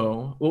great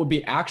though? What would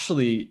be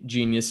actually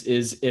genius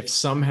is if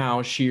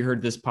somehow she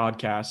heard this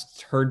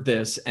podcast, heard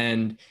this,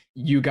 and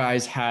you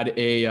guys had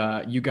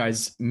you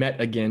guys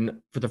met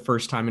again for the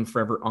first time in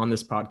forever on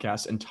this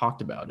podcast and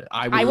talked about it.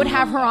 I would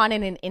have her on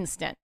in an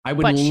instant. I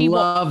would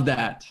love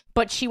that.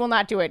 But she will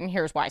not do it, and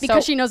here's why.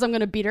 Because she knows I'm going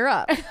to beat her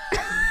up.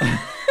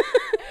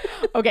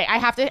 Okay,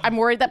 I'm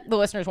worried that the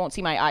listeners won't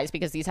see my eyes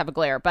because these have a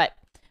glare, but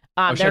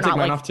should I take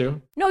mine off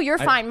too? No, you're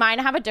fine. Mine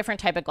have a different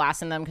type of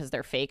glass in them because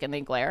they're fake and they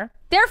glare.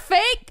 They're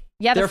fake?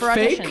 Yeah, they're for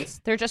fake? auditions.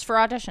 They're just for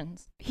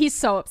auditions. He's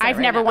so upset. I've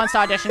never once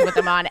auditioned with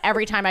them on.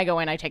 Every time I go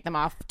in, I take them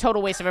off.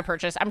 Total waste of a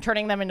purchase. I'm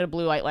turning them into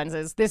blue light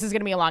lenses. This is going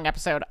to be a long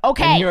episode.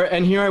 Okay.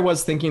 And here I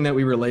was thinking that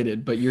we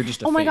related, but you're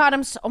just a fake. Oh my god,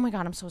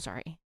 I'm so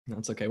sorry. No,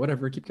 it's okay.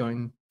 Whatever. Keep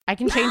going. I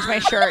can change my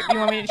shirt. You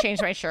want me to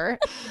change my shirt?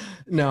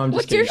 No, I'm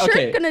just What's your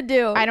shirt gonna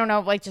do? I don't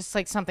know, like just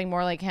like something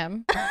more like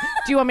him. Do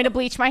you want me to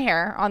bleach my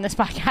hair on this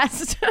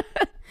podcast?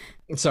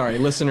 Sorry,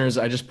 listeners,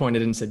 I just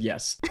pointed and said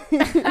yes.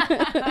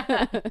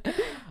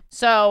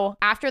 So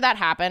after that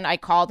happened, I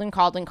called and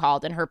called and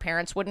called, and her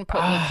parents wouldn't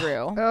put me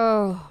through.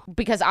 Oh.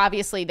 Because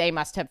obviously they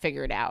must have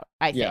figured out,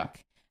 I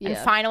think. And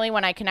finally,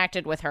 when I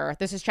connected with her,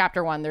 this is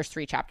chapter 1, there's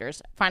 3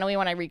 chapters. Finally,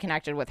 when I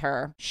reconnected with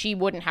her, she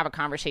wouldn't have a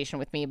conversation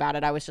with me about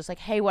it. I was just like,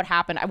 hey, what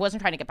happened? I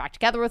wasn't trying to get back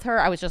together with her.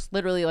 I was just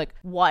literally like,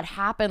 what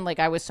happened? Like,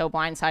 I was so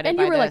blindsided by this. And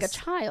you were like a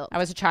child. I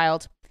was a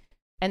child.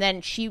 And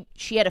then she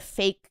had a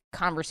fake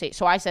conversation.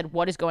 So I said,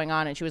 what is going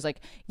on? And she was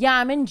like, yeah,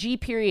 I'm in G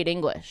period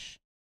English.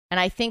 And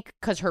I think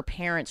because her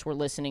parents were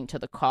listening to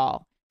the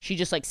call, she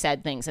just like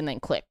said things and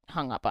then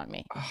hung up on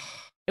me.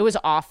 It was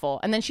awful.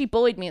 And then she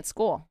bullied me at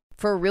school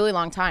for a really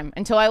long time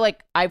until I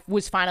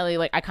was finally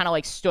like, I kind of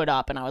like stood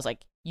up and I was like,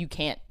 you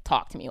can't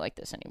talk to me like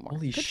this anymore.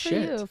 Holy Good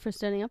shit. for you for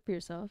standing up for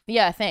yourself.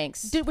 Yeah,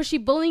 thanks. Was she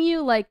bullying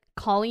you, like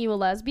calling you a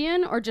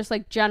lesbian, or just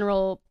like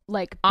general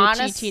like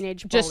bitchy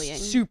teenage bullying?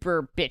 Just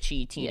super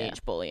bitchy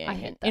teenage bullying. I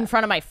hate that. In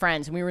front of my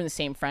friends, and we were in the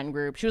same friend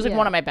group. She was like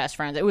one of my best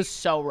friends. It was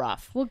so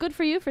rough. Well, good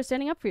for you for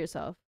standing up for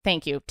yourself.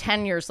 Thank you.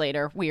 10 years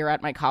later, we are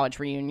at my college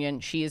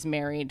reunion. She is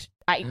married.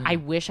 I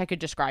wish I could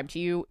describe to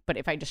you, but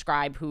if I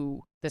describe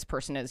who this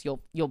person is,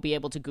 you'll be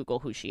able to Google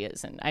who she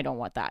is, and I don't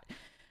want that.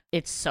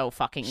 It's so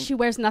fucking... She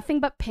wears nothing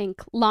but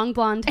pink, long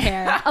blonde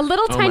hair, a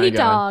little tiny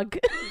dog.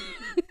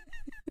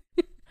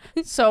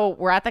 So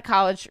we're at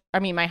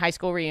the my high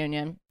school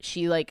reunion.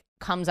 She like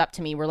comes up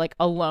to me. We're like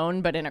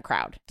alone, but in a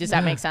crowd. Does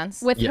that make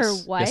sense? With her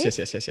wife?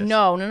 Yes.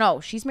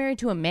 No. She's married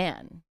to a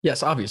man.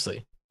 Yes,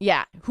 obviously.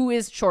 Yeah, who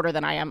is shorter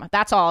than I am.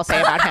 That's all I'll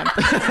say about him.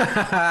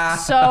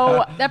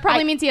 So that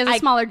probably means he has a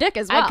smaller dick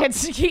as well.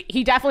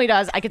 He definitely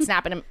does. I could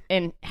snap him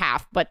in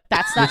half, but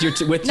that's not...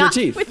 With your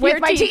teeth. With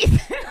my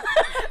teeth.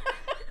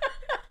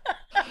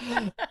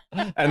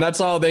 And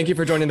that's all. Thank you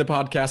for joining the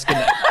podcast. Good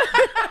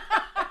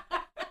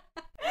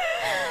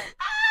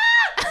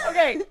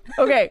night.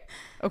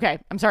 Okay.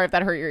 I'm sorry if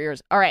that hurt your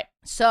ears. All right.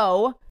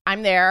 So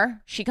I'm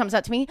there. She comes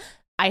up to me.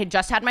 I had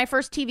just had my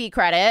first TV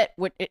credit.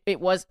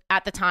 It was,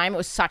 at the time, it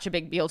was such a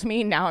big deal to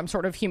me. Now I'm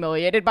sort of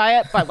humiliated by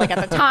it. But like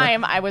at the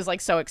time, I was like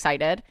so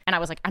excited. And I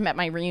was like, I'm at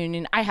my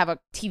reunion. I have a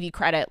TV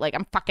credit. Like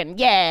I'm fucking,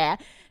 yeah.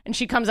 And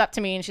she comes up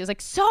to me and she's like,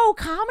 so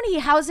comedy,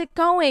 how's it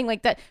going?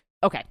 Like that.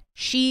 Okay.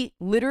 She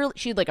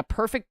had like a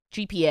perfect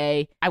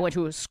GPA. I went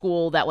to a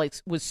school that like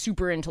was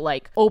super into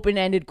like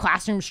open-ended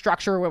classroom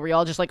structure where we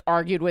all just like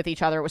argued with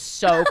each other. It was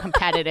so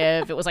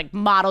competitive. It was like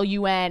model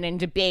UN and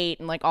debate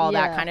and like all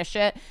that kind of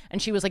shit.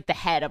 And she was like the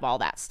head of all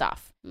that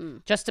stuff.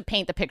 Just to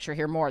paint the picture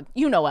here more,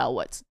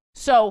 Elwoods.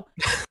 So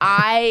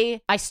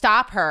I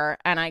stop her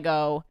and I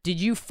go,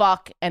 did you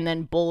fuck and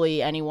then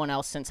bully anyone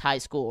else since high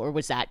school, or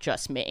was that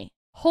just me?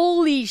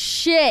 Holy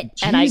shit.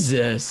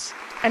 Jesus.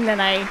 And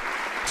then I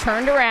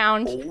turned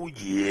around. Oh,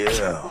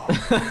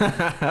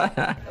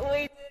 yeah.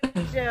 Wait,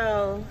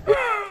 Joe.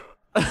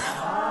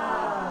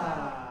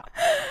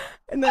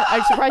 And then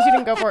I'm surprised you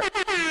didn't go for it.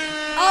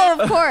 Oh,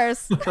 of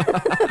course.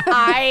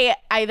 I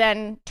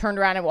then turned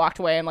around and walked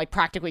away and like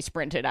practically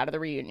sprinted out of the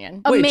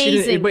reunion.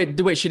 Amazing.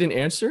 Wait, she didn't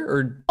answer?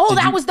 Or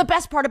that was the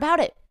best part about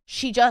it.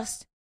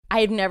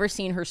 I have never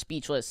seen her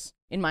speechless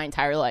in my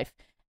entire life.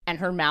 And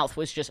her mouth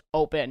was just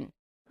open.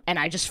 And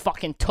I just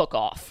fucking took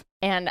off.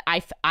 And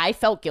I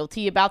felt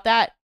guilty about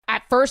that.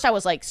 At first, I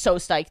was like so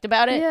psyched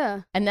about it.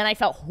 Yeah. And then I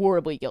felt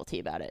horribly guilty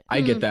about it. I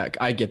get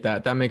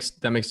that. That makes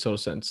total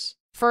sense.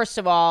 First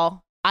of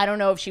all, I don't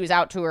know if she was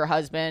out to her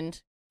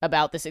husband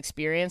about this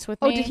experience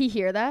with me. Oh, did he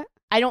hear that?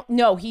 I don't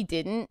know. He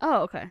didn't.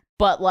 Oh, okay.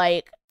 But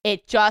like,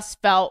 it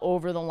just fell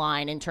over the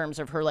line in terms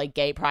of her like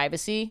gay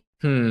privacy.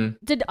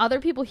 Did other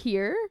people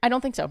hear? I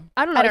don't think so.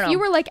 I don't know. If you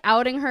were like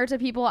outing her to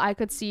people, I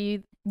could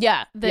see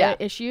the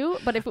issue.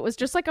 But if it was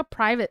just like a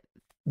private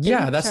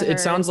it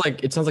sounds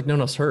like no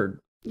one else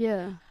heard.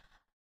 Yeah.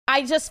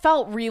 I just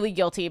felt really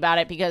guilty about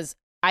it because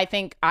I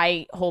think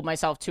I hold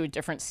myself to a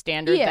different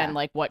standard than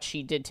like what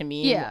she did to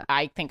me. Yeah.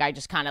 I think I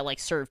just kind of like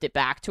served it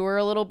back to her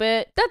a little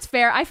bit. That's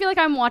fair. I feel like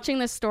I'm watching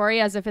this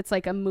story as if it's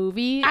like a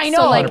movie. I know.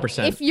 So like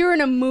 100%. if you're in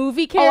a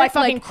movie character, I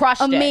fucking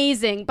crushed it.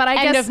 Amazing. But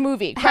I End guess of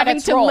movie. having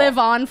Credits to roll. live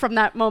on from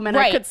that moment,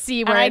 I could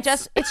see where it's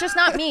just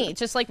not me.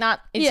 It's just like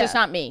it's just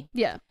not me.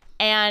 Yeah.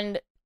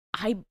 And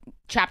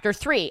chapter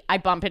 3, I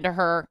bump into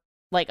her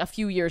like a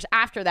few years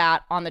after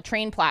that on the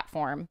train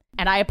platform.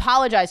 And I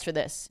apologized for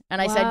this.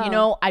 And I said,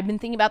 I've been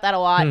thinking about that a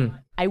lot.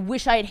 I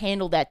wish I had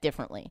handled that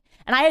differently.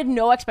 And I had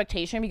no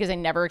expectation because I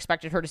never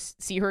expected her to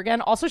see her again.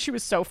 Also, she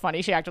was so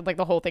funny. She acted like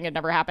the whole thing had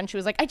never happened. She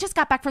was like, I just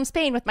got back from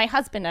Spain with my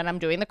husband and I'm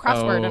doing the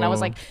crossword. And I was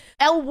like,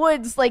 Elle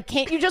Woods, like,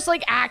 can't you just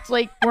like act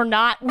like we're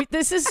not,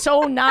 this is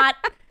so not,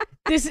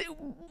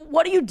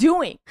 what are you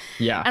doing?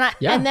 Yeah.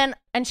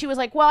 And she was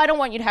like, well, I don't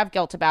want you to have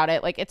guilt about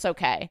it. Like, it's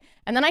okay.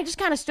 And then I just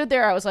kind of stood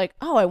there. I was like,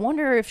 oh, I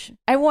wonder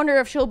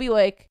if she'll be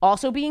like,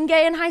 also being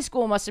gay in high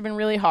school must have been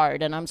really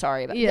hard. And I'm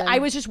sorry about it. I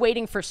was just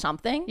waiting for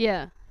something.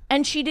 Yeah.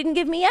 And she didn't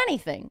give me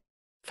anything.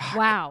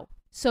 Wow.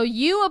 So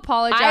you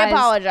apologize. I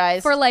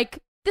apologize for like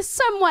this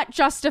somewhat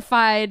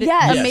justified,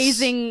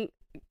 amazing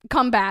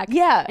comeback.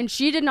 Yeah. And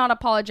she did not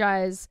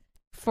apologize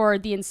for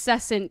the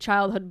incessant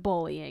childhood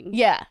bullying.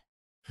 Yeah.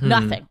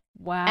 Nothing.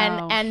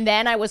 Wow. And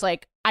then I was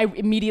like, I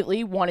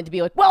immediately wanted to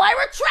be like, well, I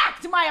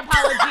retract my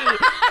apology.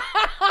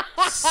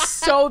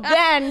 So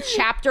then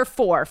chapter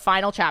 4,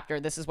 final chapter.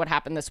 This is what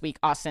happened this week.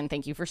 Austin,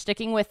 thank you for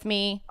sticking with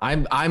me. I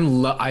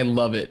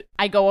love it.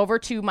 I go over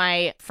to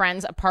my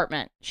friend's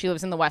apartment. She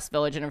lives in the West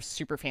Village in a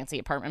super fancy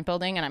apartment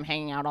building, and I'm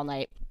hanging out all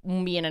night.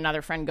 Me and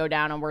another friend go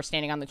down, and we're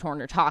standing on the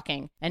corner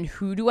talking. And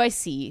who do I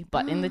see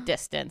but in the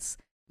distance?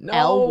 No.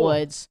 Elle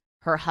Woods,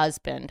 her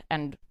husband,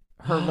 and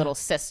her little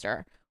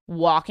sister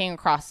walking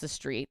across the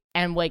street,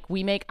 and like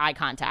we make eye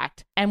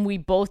contact, and we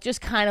both just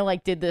kind of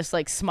like did this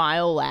like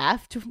smile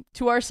laugh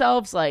to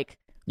ourselves, like,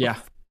 yeah,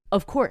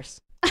 of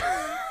course.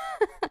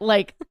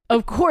 Like,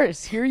 of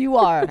course, here you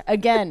are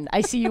again.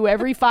 I see you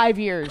every 5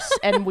 years,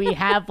 and we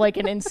have like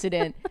an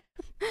incident.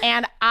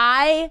 And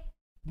I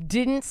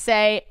didn't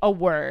say a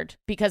word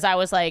because I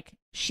was like,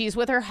 she's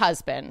with her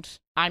husband,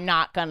 I'm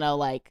not gonna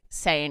like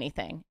say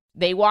anything.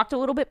 They walked a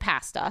little bit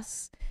past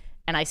us.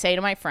 And I say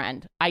to my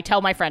friend, I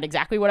tell my friend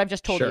exactly what I've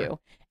just told you.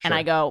 And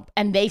I go,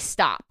 and they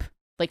stop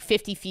like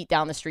 50 feet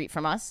down the street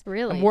from us.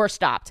 Really? And we're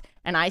stopped.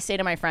 And I say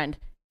to my friend,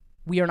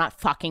 we are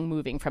not fucking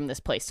moving from this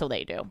place till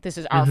they do. This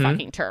is our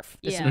fucking turf.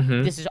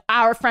 This is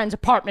our friend's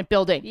apartment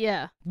building.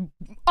 Yeah.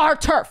 Our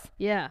turf.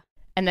 Yeah.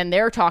 And then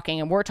they're talking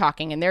and we're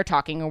talking and they're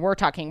talking and we're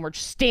talking. We're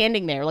just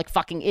standing there like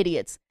fucking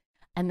idiots.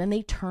 And then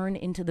they turn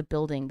into the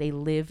building. They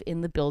live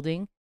in the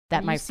building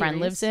that my friend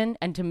lives in,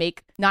 and to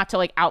make, not to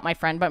like out my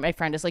friend, but my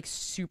friend is like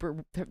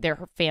super, their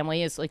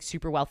family is like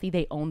super wealthy.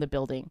 They own the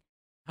building.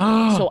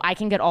 So I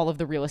can get all of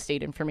the real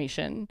estate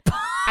information.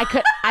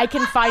 I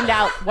can find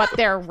out what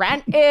their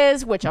rent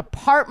is, which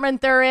apartment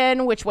they're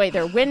in, which way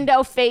their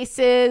window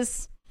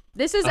faces.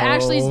 This is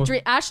Ashley's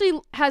dream. Ashley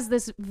has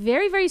this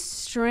very, very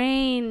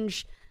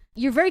strange,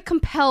 you're very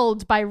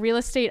compelled by real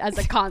estate as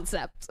a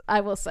concept,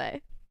 I will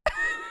say.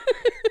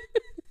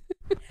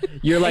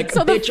 You're like,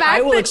 so bitch,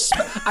 I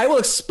will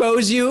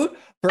expose you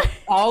for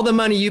all the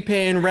money you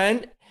pay in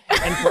rent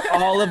and for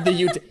all of the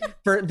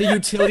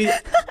utility.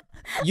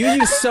 You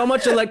use so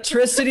much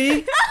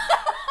electricity.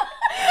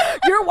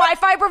 Your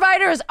Wi-Fi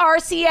provider is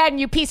RCN,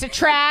 you piece of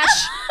trash.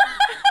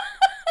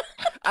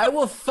 I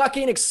will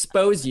fucking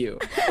expose you.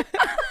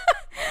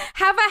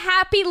 Have a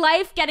happy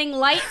life getting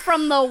light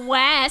from the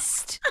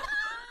west.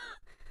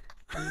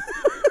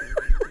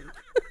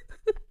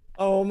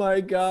 Oh my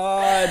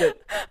God.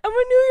 I'm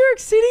a New York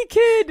City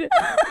kid.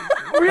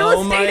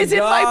 Real estate is in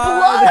my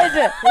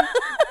blood.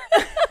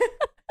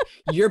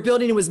 Your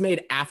building was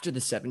made after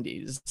the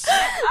 70s.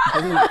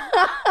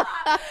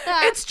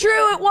 It's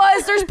true, it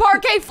was. There's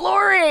parquet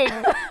flooring.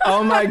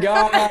 Oh my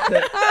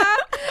God.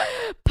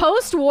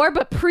 Post-war,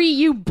 but pre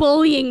you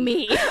bullying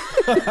me.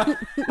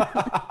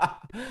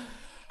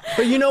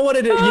 But you know what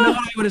it is? You know what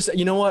I would have said?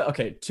 You know what?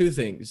 Okay, two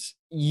things.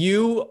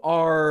 You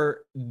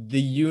are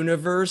the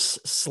universe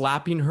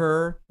slapping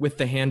her with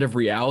the hand of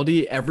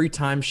reality every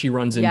time she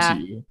runs into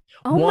you.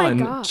 Oh One.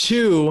 My gosh.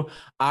 Two,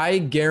 I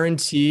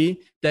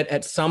guarantee that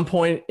at some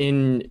point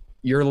in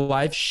your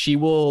life, she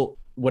will,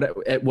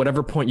 at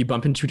whatever point you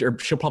bump into her,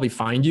 she'll probably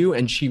find you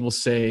and she will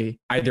say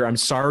either, I'm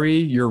sorry,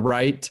 you're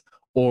right,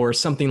 or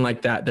something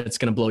like that that's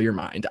going to blow your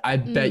mind. I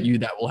bet you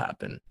that will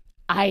happen.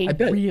 I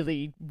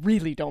really,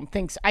 really don't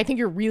think so. I think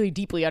you're really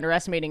deeply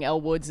underestimating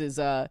Elle Woods'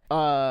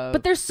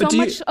 But there's so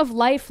much of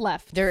life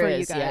left for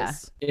you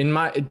guys.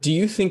 Yeah. Do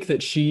you think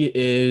that she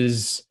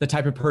is the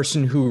type of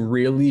person who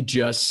really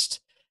just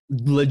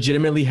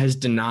legitimately has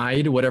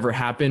denied whatever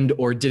happened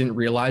or didn't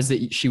realize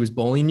that she was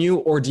bullying you?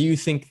 Or do you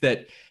think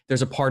that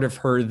there's a part of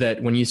her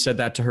that when you said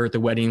that to her at the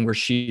wedding where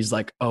she's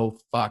like, oh,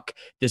 fuck,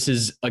 this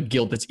is a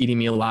guilt that's eating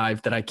me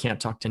alive that I can't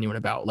talk to anyone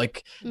about?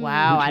 Like,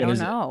 wow, I don't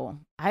know.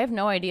 I have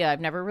no idea. I've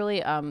never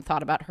really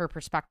thought about her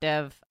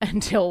perspective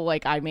until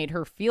like I made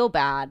her feel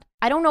bad.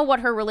 I don't know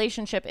what her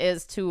relationship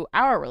is to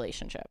our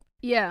relationship.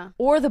 Yeah.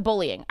 Or the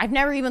bullying. I've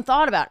never even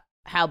thought about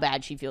how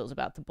bad she feels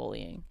about the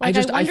bullying. Like,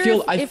 I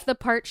wonder if the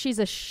part she's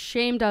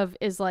ashamed of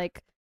is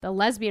like the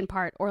lesbian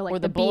part or like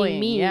the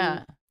bullying, being mean.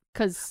 Yeah.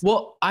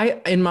 Well,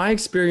 in my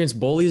experience,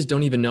 bullies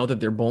don't even know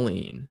that they're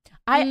bullying.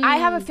 I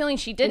have a feeling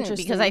she didn't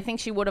because I think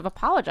she would have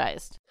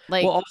apologized.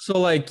 Like, well, also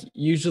like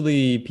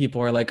usually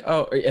people are like,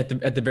 oh, at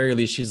the very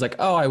least, she's like,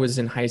 oh, I was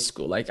in high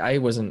school, like I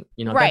wasn't,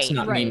 that's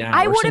not me now.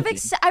 I would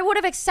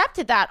have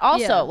accepted that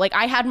also. Yeah. Like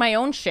I had my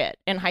own shit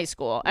in high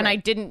school, and I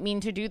didn't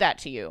mean to do that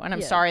to you, and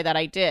I'm sorry that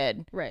I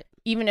did. Right.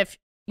 Even if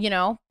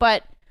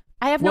but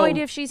I have no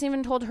idea if she's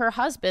even told her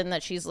husband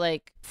that she's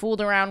like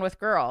fooled around with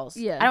girls.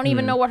 Yeah. I don't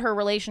even know what her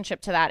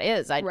relationship to that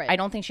is. I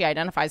don't think she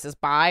identifies as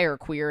bi or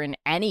queer in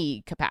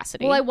any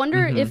capacity. Well, I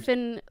wonder if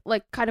in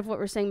like kind of what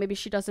we're saying, maybe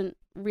she doesn't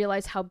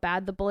realize how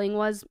bad the bullying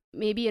was.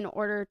 Maybe in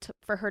order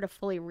for her to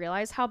fully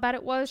realize how bad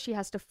it was, she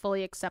has to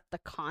fully accept the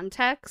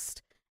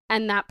context.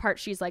 And that part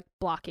she's like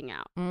blocking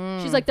out.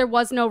 She's like, there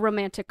was no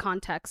romantic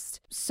context.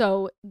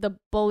 So the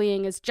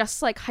bullying is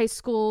just like high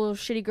school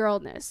shitty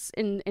girlness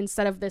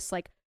instead of this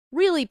like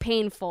really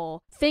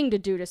painful thing to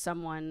do to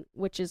someone,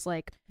 which is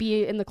like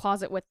be in the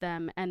closet with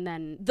them and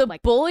then the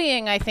like,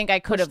 bullying. I think I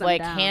could have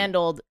like down.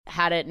 handled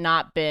had it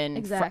not been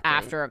Exactly.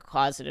 after a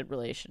closeted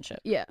relationship.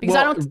 Yeah, because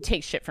I don't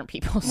take shit from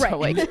people. So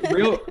like,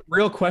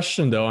 real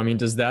question though. I mean,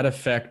 does that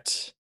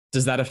affect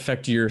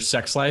your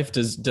sex life?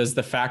 Does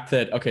the fact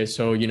that, okay,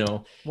 so you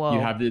know, you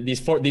have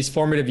these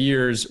formative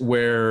years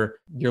where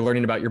you're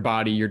learning about your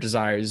body, your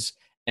desires,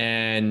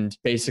 and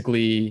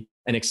basically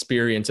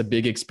a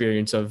big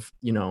experience of,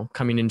 you know,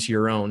 coming into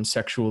your own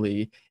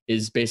sexually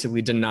is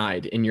basically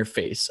denied in your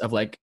face of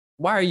like,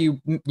 why are you,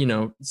 you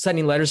know,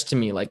 sending letters to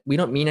me? Like, we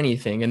don't mean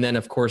anything. And then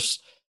of course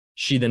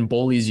she then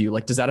bullies you.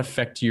 Like, does that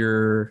affect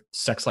your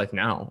sex life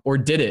now? Or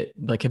did it?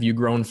 Like, have you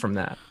grown from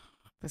that?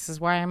 This is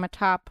why I'm a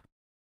top.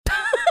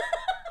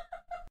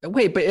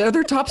 Wait, but are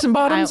there tops and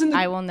bottoms?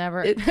 I will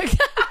never. It's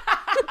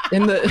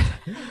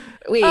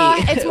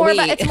more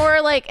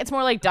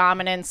like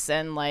dominance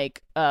and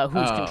like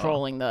who's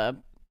controlling the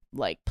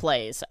like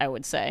plays, I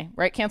would say,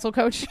 right? Cancel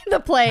coach.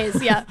 The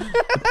plays, yeah.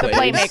 The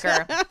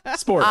playmaker.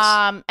 Sports.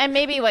 And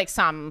maybe like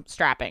some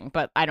strapping,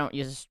 but I don't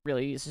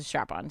really use a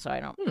strap on, so I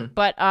don't.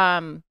 But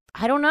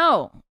I don't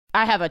know.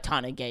 I have a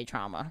ton of gay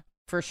trauma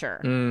for sure.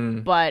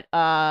 But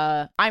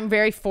I'm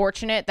very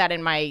fortunate that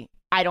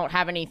I don't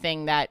have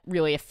anything that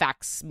really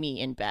affects me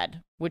in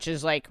bed, which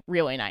is like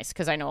really nice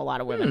because I know a lot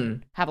of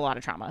women have a lot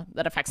of trauma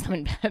that affects them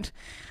in bed.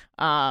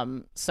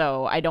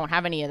 So I don't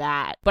have any of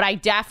that, but I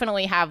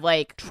definitely have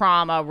like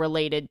trauma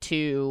related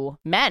to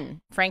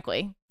men,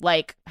 frankly,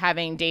 like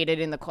having dated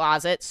in the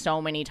closet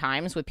so many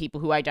times with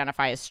people who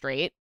identify as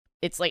straight.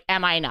 It's like,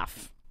 am I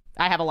enough?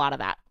 I have a lot of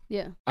that.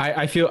 Yeah.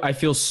 I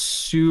feel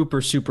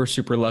super, super,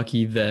 super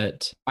lucky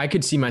that I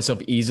could see myself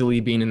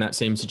easily being in that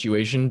same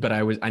situation, but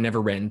I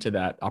never ran into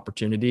that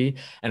opportunity.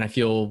 And I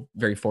feel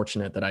very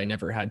fortunate that I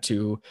never had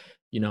to,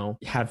 you know,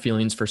 have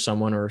feelings for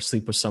someone or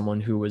sleep with someone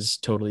who was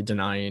totally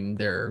denying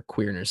their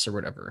queerness or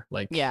whatever.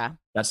 Like, yeah,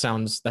 that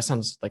sounds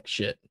like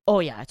shit. Oh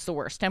yeah, it's the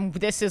worst. And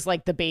this is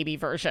like the baby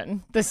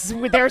version.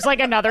 There's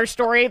like another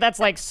story that's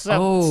like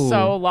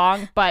so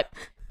long, but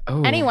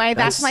anyway,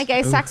 that's my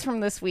gay sex from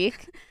this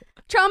week.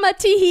 Trauma,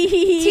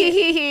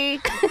 tee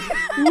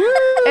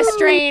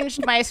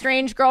my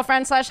estranged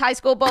girlfriend / high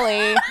school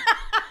bully.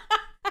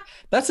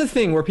 That's the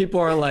thing where people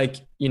are like,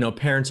 you know,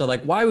 parents are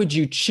like, why would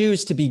you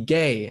choose to be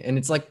gay? And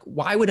it's like,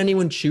 why would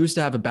anyone choose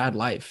to have a bad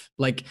life?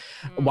 Like,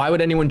 why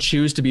would anyone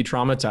choose to be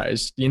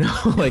traumatized? You know,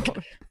 like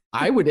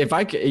I would, if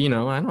I could, you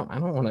know, I don't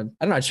want to,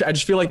 I don't know. I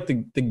just feel like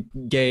the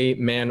gay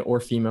man or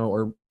female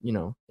or, you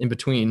know, in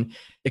between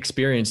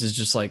experience is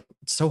just like,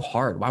 it's so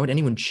hard. Why would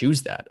anyone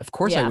choose that? Of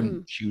course I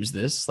wouldn't choose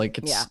this. Like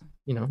it's,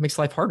 you know, it makes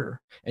life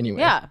harder anyway.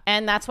 Yeah.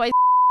 And that's why,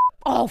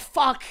 oh,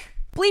 fuck.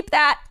 Bleep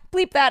that,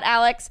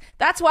 Alex.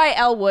 That's why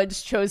Elle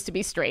Woods chose to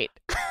be straight.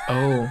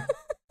 Oh.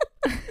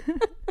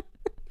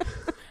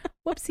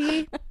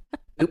 Whoopsie.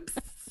 Oops.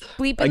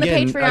 Bleep in the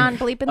Patreon.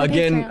 Bleep in the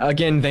Patreon.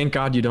 Again, thank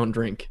God you don't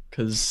drink,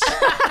 because...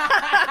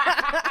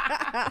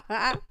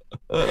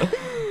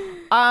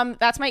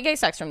 That's my gay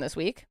sex from this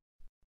week.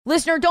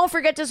 Listener, don't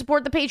forget to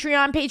support the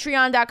Patreon,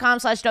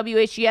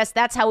 patreon.com/WHGS.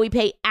 That's how we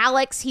pay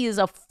Alex. He is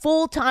a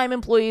full-time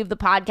employee of the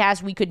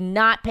podcast. We could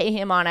not pay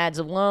him on ads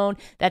alone.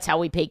 That's how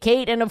we pay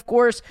Kate. And of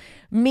course,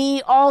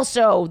 me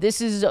also.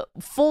 This is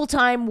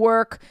full-time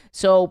work.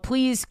 So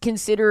please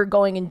consider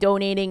going and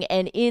donating.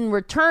 And in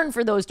return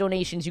for those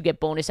donations, you get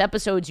bonus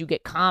episodes. You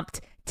get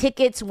comped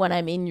tickets when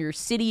I'm in your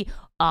city.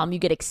 You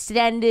get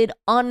extended,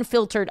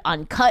 unfiltered,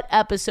 uncut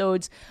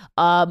episodes,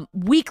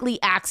 weekly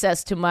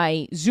access to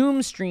my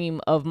Zoom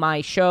stream of my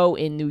show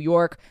in New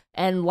York,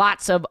 and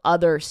lots of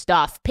other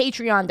stuff.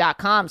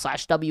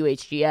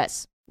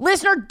 Patreon.com/WHGS.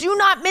 Listener, do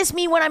not miss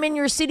me when I'm in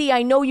your city.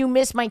 I know you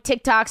miss my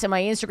TikToks and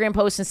my Instagram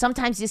posts, and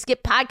sometimes you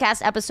skip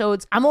podcast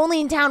episodes. I'm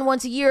only in town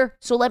once a year,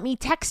 so let me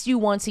text you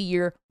once a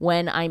year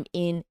when I'm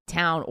in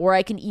town. Or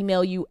I can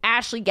email you,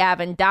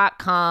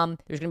 ashleygavin.com.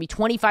 There's going to be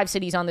 25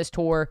 cities on this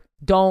tour.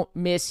 Don't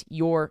miss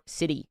your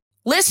city.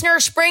 Listener,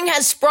 spring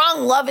has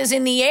sprung, love is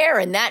in the air,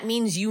 and that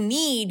means you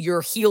need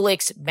your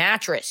Helix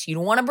mattress. You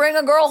don't want to bring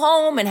a girl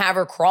home and have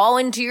her crawl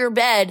into your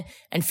bed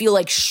and feel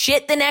like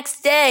shit the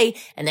next day,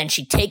 and then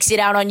she takes it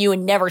out on you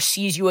and never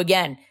sees you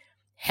again.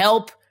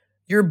 Help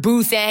your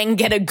boo thang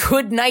get a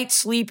good night's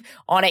sleep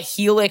on a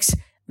Helix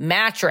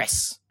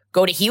mattress.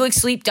 Go to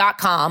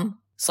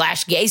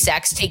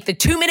helixsleep.com/gaysex, take the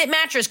 2-minute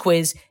mattress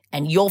quiz,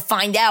 and you'll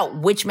find out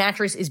which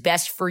mattress is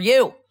best for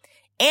you.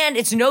 And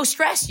it's no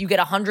stress. You get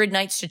 100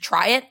 nights to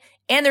try it,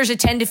 and there's a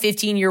 10 to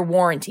 15-year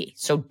warranty.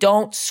 So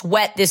don't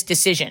sweat this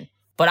decision.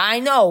 But I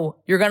know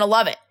you're going to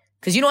love it,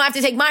 because you don't have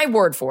to take my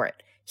word for it.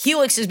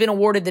 Helix has been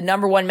awarded the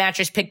 #1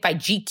 mattress picked by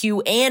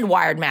GQ and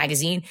Wired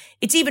magazine.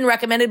 It's even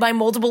recommended by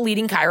multiple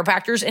leading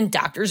chiropractors and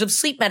doctors of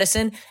sleep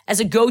medicine as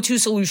a go-to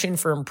solution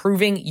for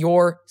improving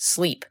your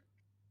sleep.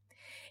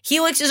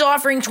 Helix is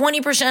offering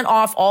 20%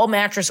 off all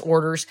mattress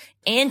orders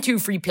and 2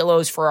 free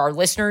pillows for our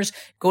listeners.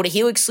 Go to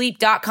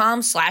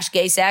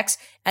helixsleep.com/gaysex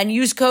and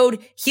use code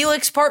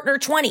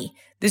HelixPartner20.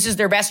 This is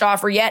their best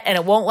offer yet, and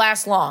it won't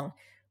last long.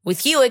 With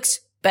Helix,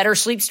 better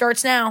sleep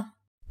starts now.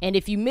 And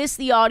if you miss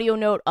the audio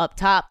note up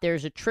top,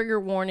 there's a trigger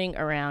warning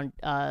around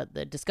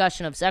the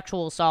discussion of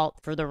sexual assault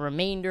for the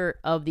remainder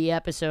of the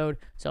episode.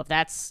 So if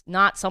that's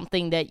not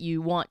something that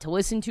you want to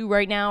listen to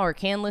right now or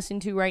can listen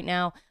to right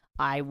now,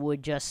 I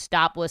would just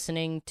stop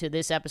listening to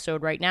this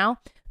episode right now.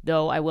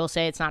 Though I will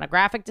say it's not a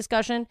graphic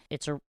discussion.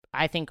 It's,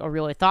 I think, a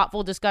really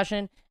thoughtful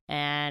discussion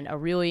and a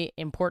really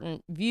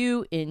important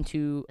view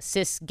into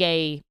cis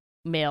gay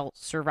male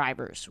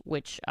survivors,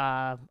 which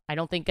I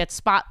don't think gets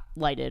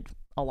spotlighted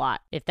a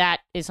lot. If that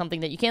is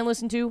something that you can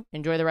listen to,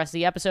 enjoy the rest of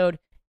the episode.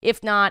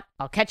 If not,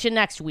 I'll catch you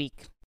next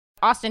week.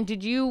 Austin,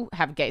 did you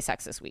have gay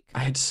sex this week? I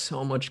had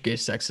so much gay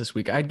sex this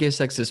week. I had gay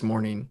sex this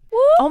morning.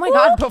 Oh my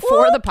God,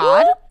 before the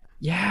pod?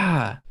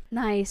 Yeah.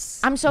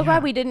 Nice. I'm so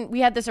glad we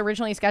had this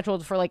originally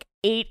scheduled for like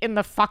 8 in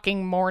the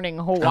fucking morning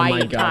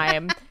Hawaii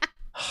time.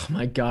 Oh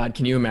my God,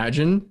 can you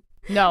imagine?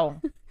 No.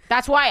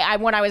 That's why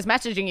when I was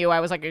messaging you, I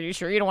was like, are you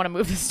sure you don't want to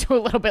move this to a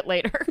little bit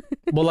later?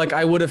 Well, like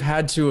I would have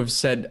had to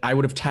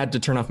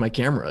turn off my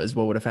camera is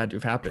what would have had to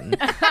have happened.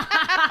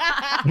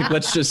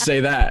 Let's just say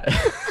that.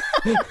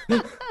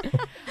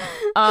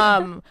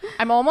 I'm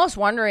almost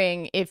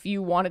wondering if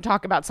you want to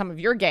talk about some of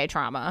your gay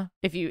trauma,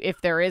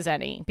 if there is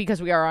any,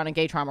 because we are on a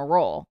gay trauma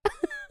roll.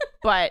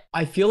 But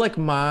I feel like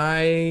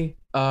my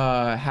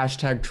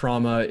hashtag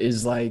trauma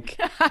is like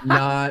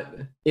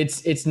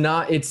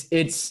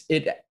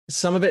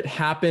some of it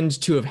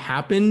happened to have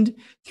happened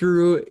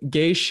through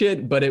gay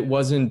shit, but it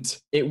wasn't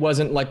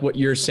like what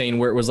you're saying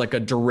where it was like a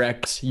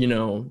direct,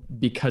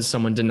 because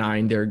someone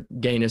denying their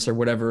gayness or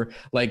whatever.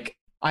 Like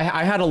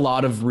I had a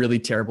lot of really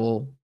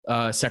terrible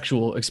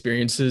sexual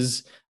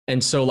experiences.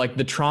 And so like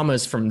the trauma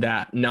is from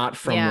that, not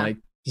from like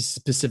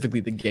specifically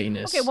the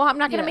gayness. Okay, well, I'm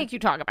not going to make you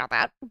talk about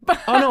that.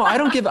 Oh no, I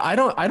don't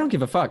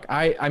give a fuck.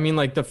 I mean,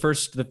 like the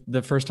first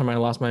time I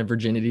lost my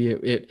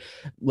virginity,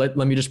 let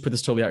me just put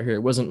this totally out here.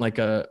 It wasn't like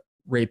a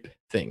rape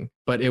thing,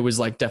 but it was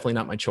like definitely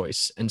not my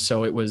choice. And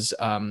so it was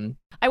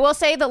I will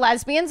say the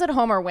lesbians at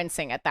home are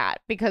wincing at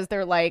that because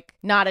they're like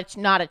not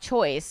a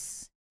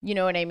choice. You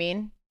know what I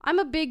mean? I'm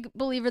a big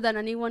believer that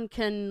anyone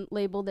can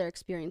label their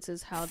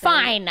experiences how they...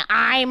 Fine,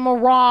 I'm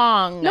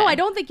wrong. No, I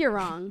don't think you're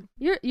wrong.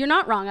 You're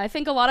not wrong. I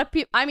think a lot of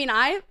people... I mean,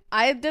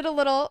 I did a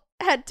little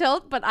head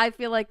tilt, but I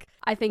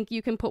think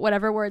you can put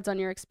whatever words on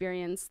your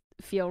experience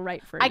feel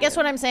right for you. I guess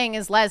what I'm saying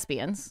is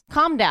lesbians,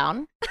 calm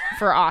down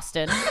for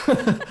Austin.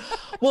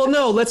 Well,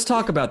 no, let's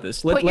talk about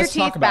this. Put your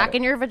teeth back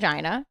in your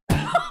vagina.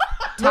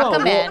 Tuck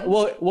them in.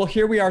 Well,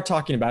 here we are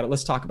talking about it.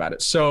 Let's talk about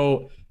it.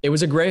 So it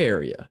was a gray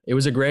area.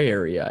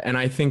 And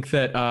I think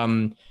that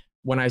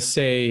when I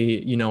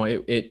say,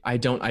 I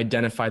don't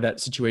identify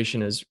that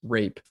situation as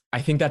rape, I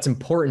think that's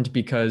important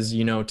because,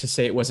 to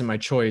say it wasn't my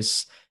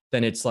choice,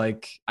 then it's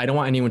like, I don't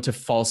want anyone to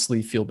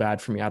falsely feel bad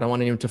for me. I don't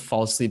want anyone to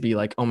falsely be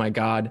like, oh my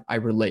God, I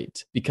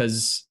relate,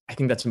 because I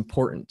think that's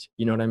important.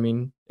 You know what I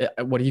mean?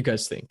 What do you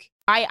guys think?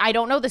 I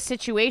don't know the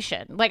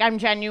situation. Like, I'm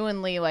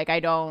genuinely like, I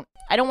don't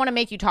want to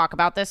make you talk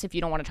about this if you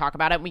don't want to talk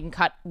about it. We can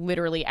cut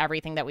literally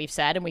everything that we've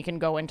said and we can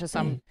go into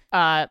some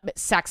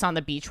sex on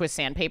the beach with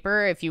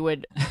sandpaper if you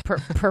would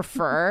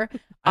prefer.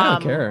 I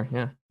don't care.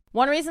 Yeah.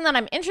 One reason that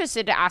I'm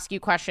interested to ask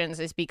you questions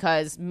is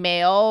because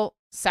male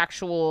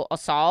sexual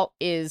assault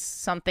is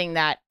something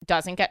that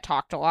doesn't get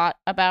talked a lot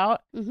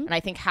about, and I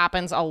think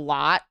happens a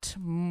lot.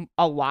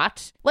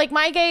 Like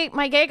my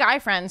gay guy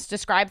friends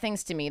describe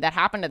things to me that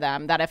happen to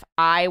them that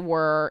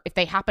if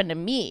they happened to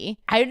me,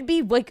 I would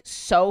be like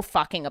so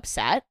fucking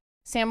upset.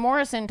 Sam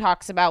Morrison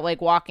talks about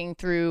like walking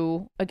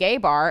through a gay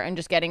bar and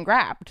just getting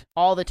grabbed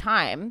all the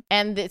time.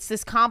 And it's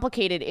this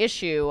complicated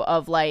issue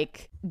of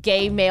like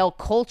gay male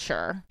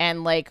culture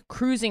and like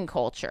cruising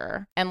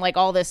culture and like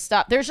all this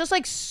stuff. There's just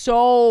like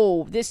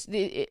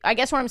I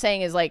guess what I'm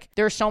saying is like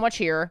there's so much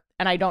here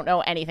and I don't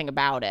know anything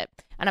about it.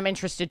 And I'm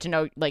interested to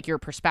know like your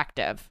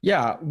perspective.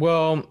 Yeah,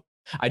 well,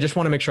 I just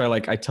want to make sure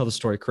I tell the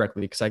story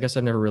correctly because I guess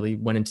I've never really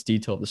went into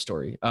detail of the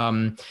story.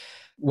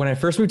 When I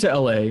first moved to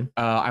LA,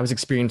 I was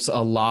experiencing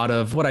a lot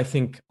of what I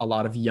think a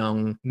lot of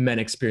young men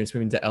experience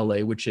moving to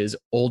LA, which is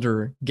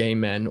older gay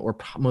men or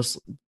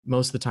most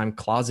of the time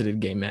closeted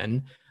gay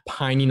men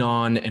pining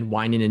on and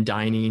whining and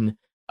dining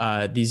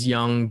these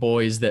young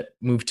boys that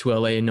moved to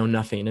LA and know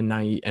nothing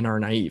and are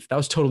naive. That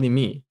was totally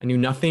me. I knew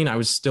nothing. I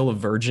was still a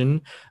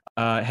virgin.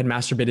 Had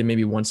masturbated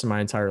maybe once in my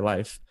entire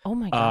life. Oh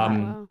my God.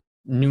 Wow.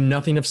 Knew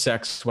nothing of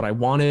sex, what I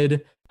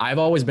wanted. I've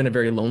always been a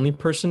very lonely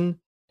person.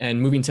 And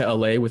moving to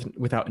LA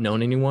without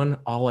knowing anyone,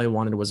 all I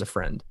wanted was a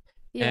friend.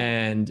 Yeah.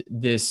 And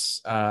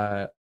this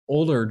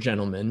older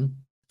gentleman,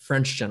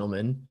 French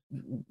gentleman,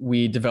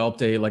 we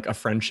developed a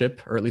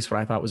friendship, or at least what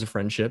I thought was a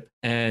friendship.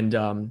 And,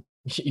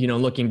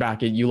 looking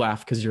back, you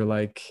laugh because you're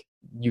like,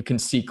 you can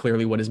see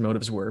clearly what his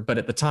motives were. But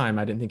at the time,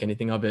 I didn't think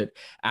anything of it.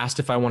 Asked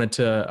if I wanted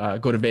to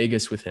go to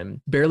Vegas with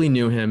him. Barely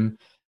knew him.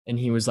 And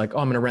he was like, oh,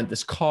 I'm going to rent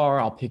this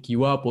car. I'll pick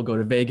you up. We'll go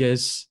to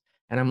Vegas.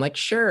 And I'm like,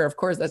 sure, of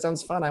course. That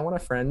sounds fun. I want a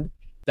friend.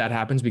 That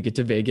happens. We get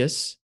to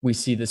Vegas. We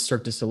see the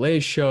Cirque du Soleil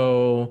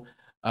show.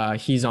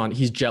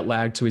 He's jet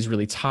lagged, so he's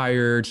really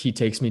tired. He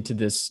takes me to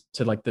there's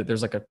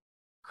like a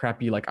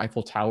crappy like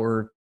Eiffel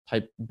Tower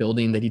type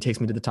building that he takes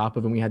me to the top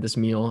of, and we had this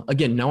meal.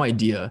 Again, no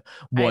idea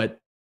what.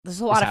 There's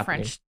a lot of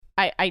French.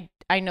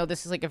 I know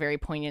this is like a very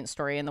poignant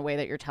story, and the way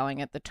that you're telling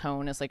it, the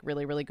tone is like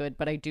really, really good.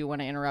 But I do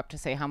want to interrupt to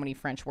say how many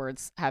French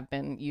words have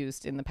been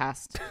used in the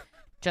past.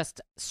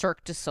 Just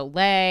Cirque du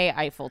Soleil,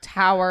 Eiffel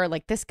Tower.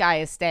 Like, this guy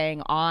is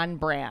staying on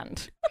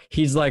brand.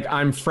 He's like,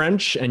 I'm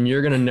French and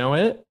you're going to know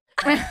it.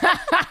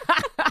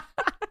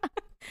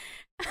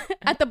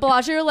 At the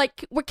Bellagio,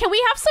 like, can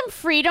we have some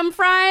freedom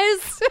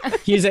fries?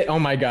 Oh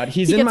my God.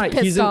 He's in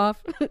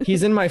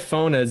my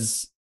phone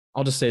as,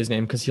 I'll just say his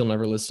name because he'll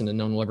never listen and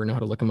no one will ever know how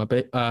to look him up.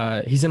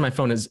 He's in my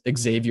phone as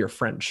Xavier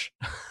French.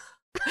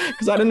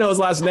 Because I didn't know his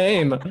last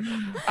name. I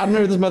don't know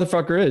who this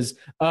motherfucker is.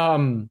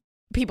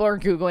 People are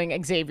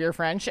Googling Xavier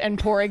French, and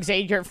poor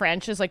Xavier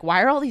French is like,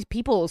 why are all these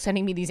people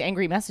sending me these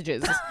angry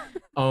messages?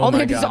 All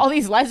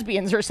these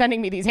lesbians are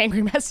sending me these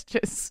angry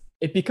messages.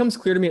 It becomes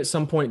clear to me at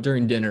some point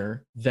during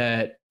dinner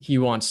that he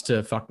wants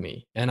to fuck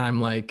me. And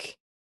I'm like,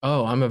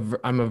 oh, I'm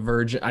a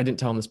virgin. I didn't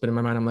tell him this, but in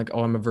my mind, I'm like,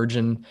 oh, I'm a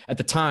virgin. At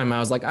the time, I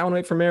was like, I want to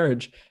wait for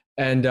marriage,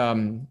 and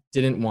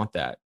didn't want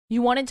that.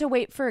 You wanted to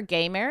wait for a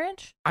gay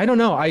marriage? I don't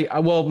know.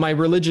 Well, my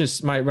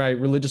religious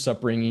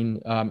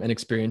upbringing and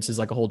experience is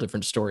like a whole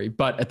different story.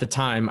 But at the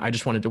time, I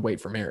just wanted to wait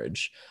for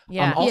marriage.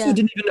 Yeah.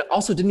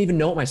 Didn't even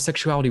know what my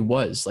sexuality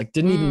was. Like,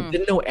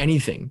 didn't know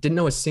anything. Didn't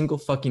know a single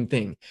fucking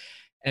thing.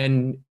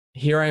 And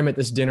here I am at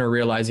this dinner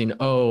realizing,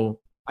 oh,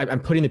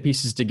 I'm putting the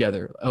pieces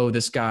together. Oh,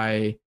 this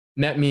guy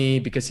met me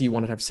because he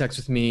wanted to have sex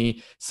with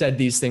me, said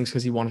these things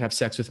because he wanted to have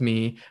sex with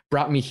me,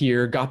 brought me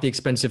here, got the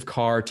expensive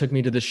car, took me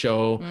to the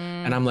show.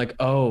 And I'm like,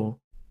 oh,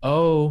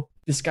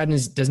 this guy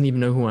doesn't even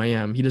know who I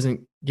am. He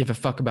doesn't give a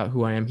fuck about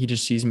who I am. He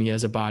just sees me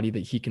as a body that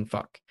he can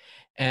fuck.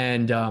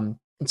 And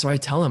so I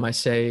tell him, I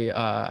say,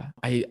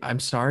 I'm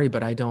sorry,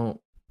 but I don't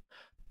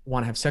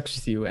want to have sex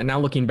with you. And now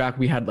looking back,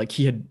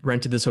 he had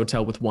rented this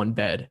hotel with one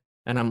bed.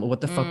 And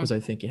what the fuck was I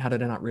thinking? How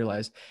did I not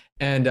realize?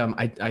 And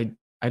I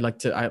want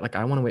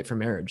to wait for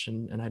marriage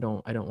and I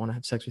don't want to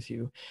have sex with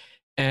you.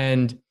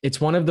 And it's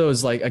one of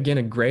those, like, again,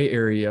 a gray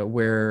area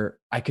where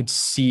I could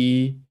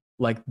see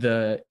like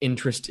the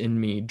interest in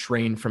me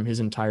drain from his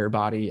entire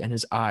body and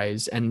his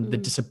eyes, and the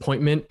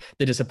disappointment,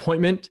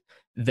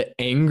 the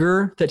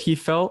anger that he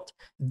felt,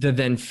 the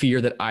then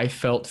fear that I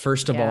felt,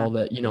 first of all,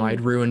 that,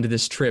 I'd ruined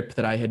this trip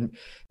that I had,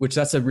 which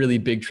that's a really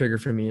big trigger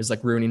for me, is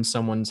like ruining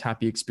someone's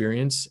happy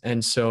experience.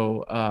 And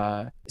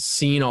so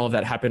seeing all of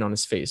that happen on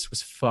his face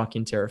was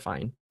fucking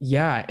terrifying.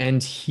 Yeah.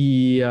 And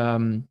he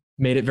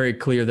made it very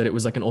clear that it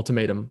was like an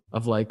ultimatum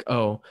of like,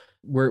 oh,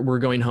 we're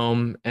going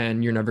home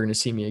and you're never going to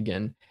see me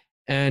again.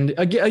 And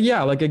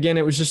again,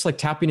 it was just like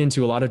tapping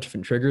into a lot of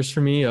different triggers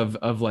for me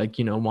of like,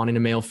 wanting a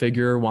male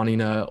figure,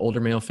 wanting an older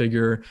male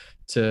figure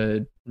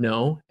to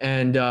know.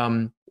 And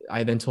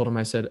I then told him,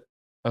 I said,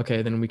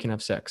 okay, then we can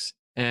have sex.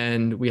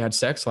 And we had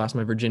sex, lost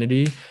my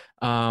virginity.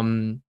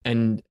 And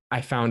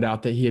I found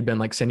out that he had been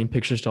like sending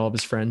pictures to all of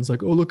his friends,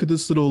 like, oh, look at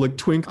this little like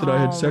twink that I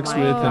had sex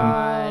with.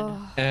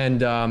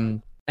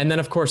 And then,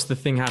 of course, the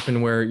thing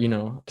happened where,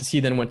 because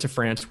he then went to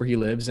France where he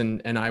lives,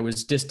 and I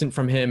was distant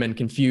from him and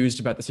confused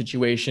about the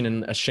situation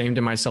and ashamed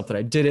of myself that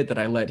I did it, that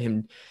I let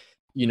him,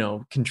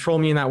 control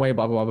me in that way,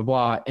 blah, blah, blah,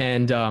 blah,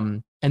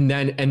 blah. And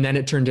then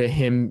it turned to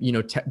him,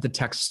 the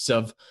texts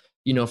of,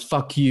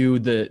 fuck you.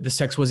 The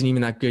sex wasn't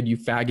even that good, you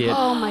faggot.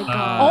 Oh my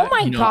God. Oh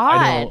my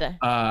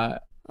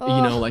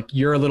God. Like,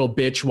 you're a little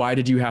bitch. Why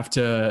did you have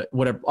to,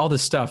 whatever, all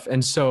this stuff.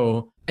 And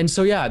so,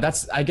 yeah,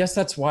 I guess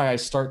that's why I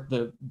start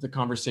the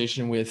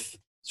conversation with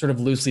sort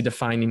of loosely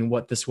defining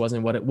what this was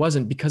and what it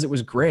wasn't, because it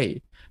was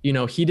gray. He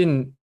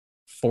didn't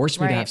force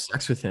me to have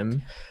sex with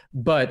him,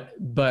 but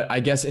I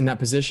guess in that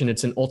position,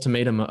 it's an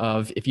ultimatum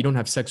of, if you don't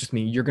have sex with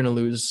me, you're going to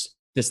lose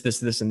this,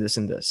 and this,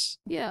 and this.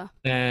 Yeah.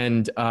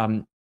 And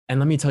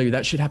let me tell you,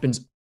 that shit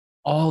happens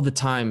all the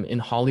time in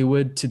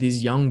Hollywood to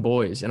these young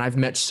boys. And I've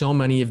met so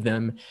many of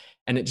them.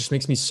 And it just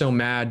makes me so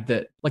mad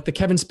that, like, the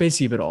Kevin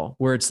Spacey of it all,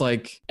 where it's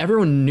like,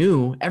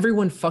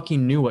 everyone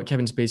fucking knew what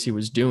Kevin Spacey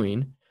was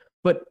doing,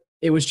 but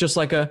it was just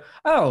like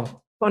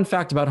fun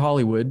fact about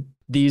Hollywood.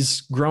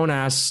 These grown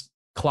ass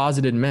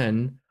closeted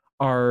men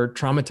are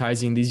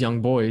traumatizing these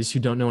young boys who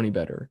don't know any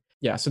better.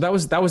 Yeah. So that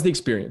was the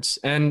experience.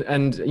 And,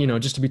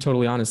 just to be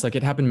totally honest, like,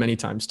 it happened many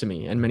times to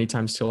me and many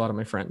times to a lot of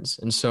my friends.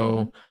 And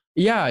so,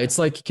 yeah, it's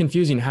like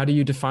confusing. How do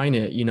you define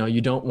it?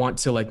 You don't want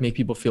to like make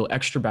people feel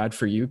extra bad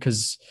for you,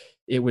 because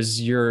it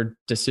was your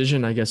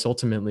decision, I guess,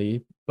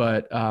 ultimately,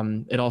 but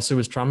it also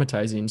was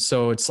traumatizing.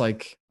 So it's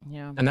like,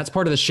 and that's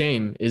part of the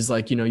shame, is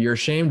like, you're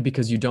ashamed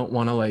because you don't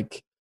want to,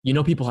 like,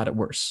 people had it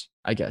worse,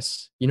 I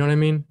guess. You know what I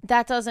mean?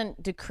 That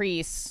doesn't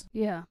decrease.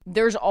 Yeah.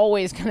 There's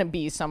always going to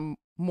be some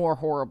more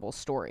horrible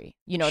story.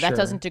 That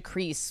doesn't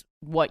decrease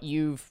what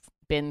you've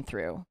been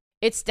through.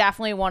 It's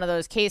definitely one of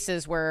those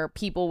cases where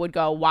people would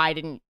go, why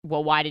didn't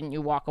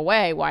you walk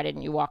away? Why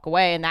didn't you walk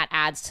away? And that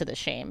adds to the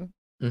shame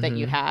that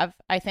you have,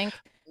 I think.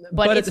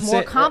 But it's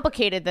more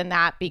complicated than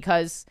that,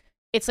 because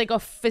it's like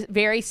a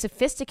very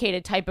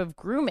sophisticated type of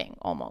grooming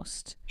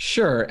almost.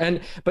 Sure.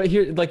 But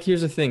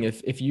here's the thing.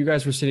 If you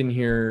guys were sitting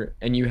here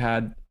and you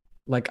had,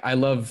 like, I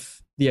love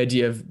the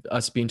idea of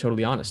us being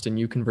totally honest and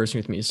you conversing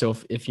with me. So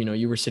if you know,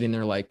 you were sitting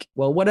there like,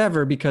 well,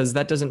 whatever, because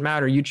that doesn't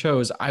matter, you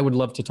chose, I would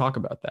love to talk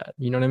about that.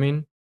 You know what I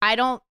mean?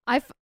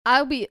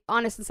 I'll be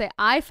honest and say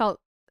I felt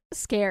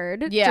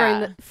scared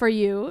for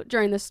you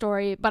during the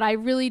story, but I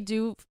really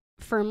do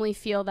firmly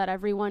feel that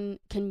everyone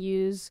can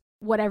use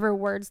whatever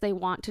words they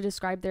want to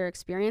describe their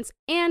experience,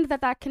 and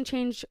that can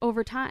change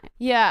over time.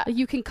 Yeah.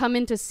 You can come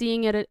into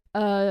seeing it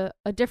a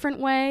different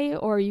way,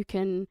 or you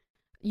can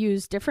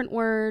use different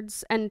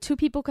words, and two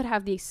people could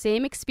have the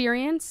same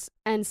experience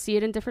and see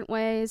it in different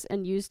ways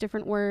and use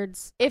different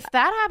words. If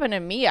that happened to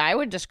me, I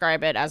would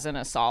describe it as an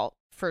assault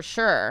for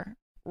sure.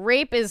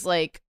 Rape is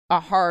like a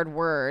hard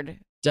word.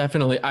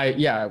 Definitely.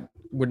 I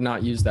would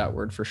not use that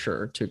word for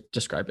sure to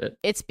describe it.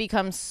 It's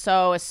become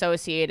so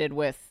associated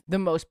with the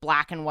most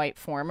black and white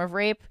form of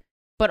rape.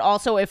 But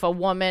also, if a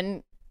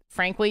woman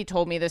frankly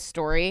told me this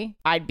story,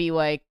 I'd be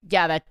like,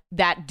 yeah,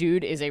 that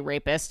dude is a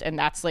rapist. And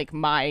that's like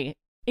my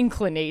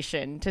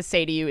inclination to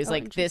say to you is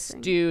like, this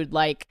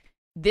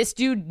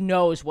dude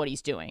knows what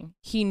he's doing.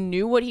 He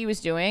knew what he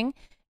was doing,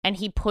 and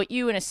he put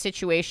you in a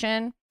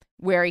situation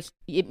where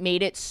it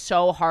made it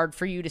so hard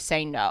for you to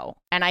say no.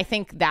 And I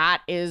think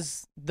that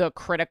is the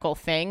critical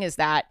thing, is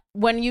that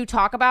when you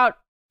talk about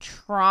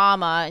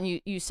trauma,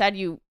 and you said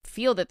you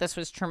feel that this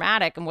was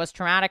traumatic and was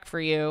traumatic for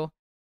you,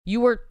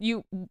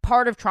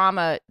 part of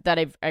trauma that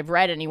I've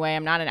read anyway,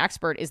 I'm not an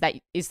expert,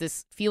 is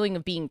this feeling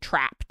of being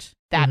trapped,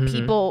 that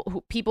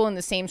people in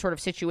the same sort of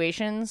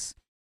situations,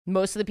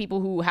 most of the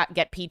people who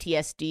get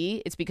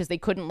PTSD, it's because they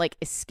couldn't like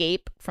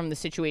escape from the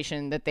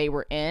situation that they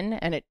were in,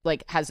 and it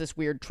like has this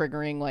weird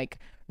triggering like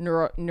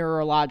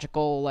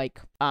neurological like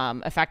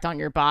effect on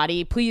your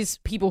body. Please,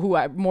 people who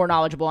are more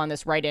knowledgeable on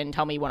this, write in,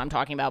 tell me what I'm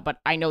talking about, but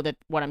I know that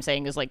what I'm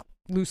saying is like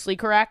loosely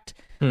correct.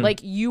 Like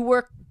you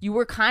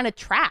were kind of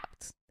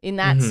trapped in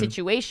that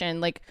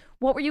situation. Like,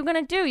 what were you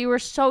gonna do? You were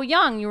so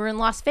young. You were in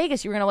Las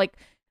Vegas. You were gonna like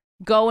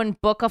go and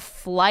book a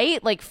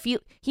flight. Like,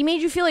 he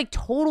made you feel like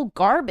total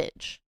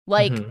garbage.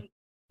 Like,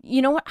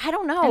 you know what? I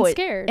don't know.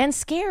 And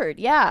scared.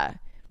 Yeah.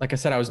 Like I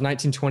said, I was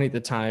 19, 20 at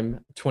the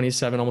time,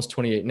 27, almost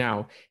 28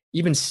 now.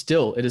 Even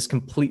still, it has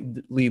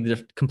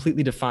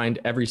completely defined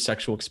every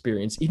sexual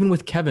experience. Even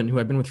with Kevin, who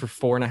I've been with for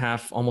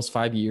 4.5, almost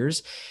 5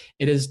 years,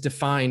 it has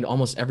defined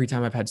almost every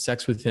time I've had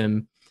sex with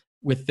him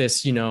with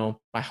this, you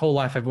know, my whole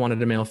life I've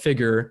wanted a male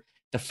figure.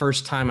 The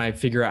first time I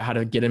figure out how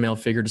to get a male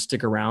figure to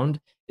stick around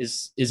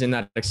is in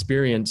that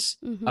experience,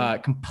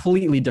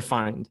 completely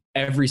defined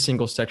every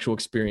single sexual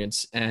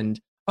experience. And,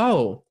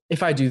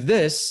 if I do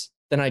this,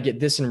 then I get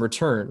this in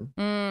return.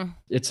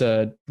 It's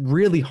a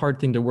really hard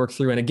thing to work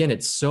through. And again,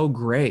 it's so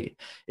gray.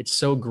 It's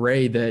so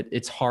gray that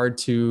it's hard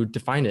to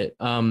define it.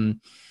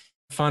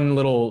 Fun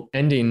little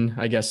ending,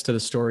 I guess, to the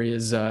story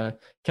is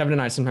Kevin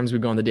and I, sometimes we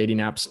go on the dating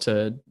apps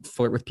to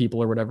flirt with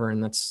people or whatever.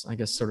 And that's, I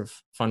guess, sort of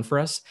fun for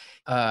us.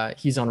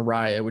 He's on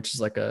Raya, which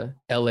is like a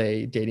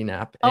LA dating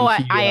app. And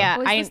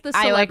is this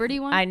the celebrity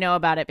one? I know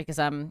about it because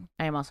I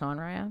am also on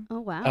Raya.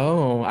 Oh, wow.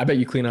 Oh, I bet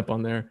you clean up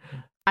on there.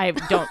 I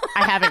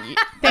haven't.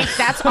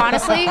 That's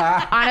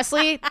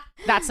honestly,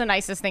 that's the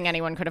nicest thing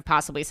anyone could have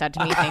possibly said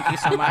to me. Thank you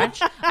so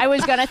much. I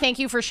was going to thank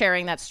you for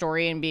sharing that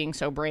story and being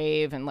so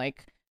brave and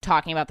like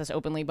talking about this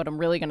openly, but I'm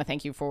really going to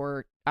thank you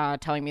for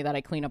telling me that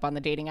I clean up on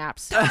the dating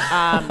apps.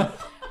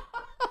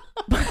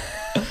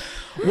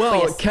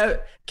 Well, yes.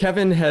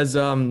 Kevin has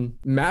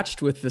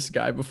matched with this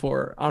guy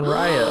before on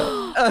Raya.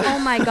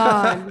 Oh my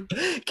God.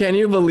 Can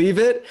you believe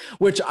it?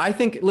 Which I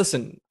think,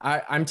 listen,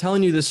 I'm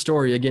telling you this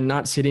story again,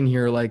 not sitting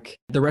here like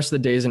the rest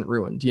of the day isn't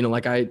ruined. You know,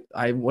 like I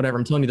whatever,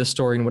 I'm telling you the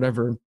story and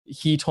whatever.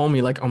 He told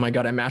me like, oh my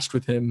God, I matched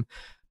with him.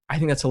 I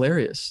think that's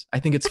hilarious. I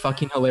think it's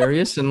fucking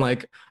hilarious. And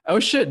like, oh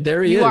shit,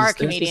 there he is. You are a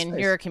comedian.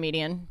 You're a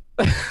comedian.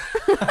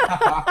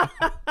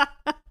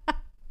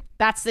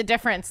 That's the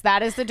difference.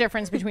 That is the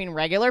difference between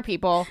regular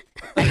people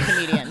and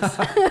comedians.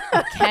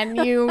 Can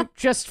you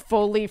just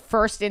fully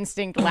first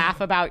instinct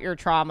laugh about your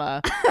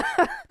trauma?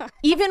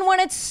 Even when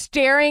it's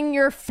staring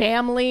your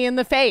family in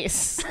the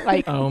face.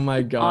 Like, oh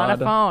my God. On a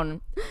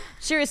phone.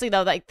 Seriously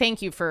though, like,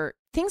 thank you for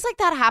things like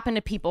that happen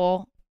to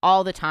people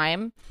all the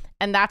time.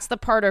 And that's the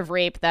part of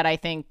rape that I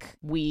think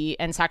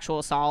and sexual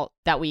assault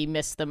that we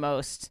miss the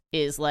most,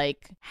 is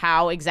like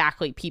how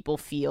exactly people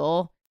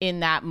feel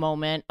in that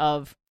moment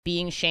of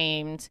being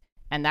shamed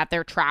and that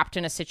they're trapped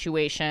in a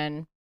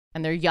situation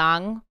and they're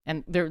young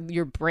and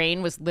your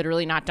brain was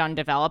literally not done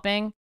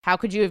developing. How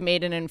could you have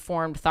made an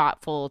informed,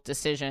 thoughtful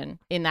decision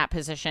in that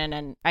position?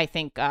 And I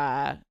think,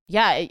 I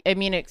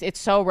mean, it's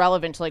so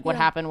relevant to like what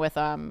happened with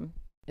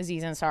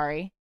Aziz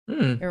Ansari.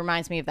 It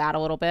reminds me of that a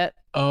little bit.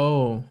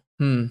 Oh,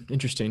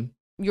 interesting.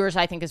 Yours,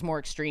 I think, is more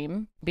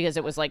extreme because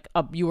it was like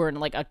you were in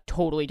like a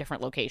totally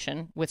different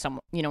location with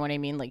someone, you know what I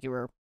mean? Like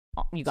you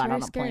got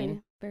on a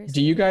plane.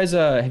 Do you guys,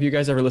 have you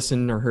guys ever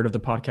listened or heard of the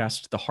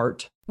podcast, The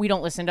Heart? We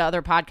don't listen to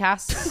other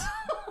podcasts.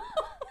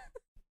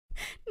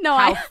 No,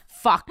 How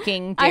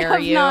fucking dare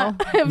you?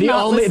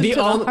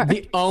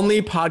 The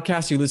only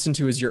podcast you listen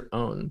to is your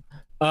own.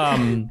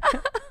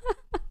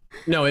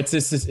 No, it's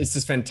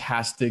this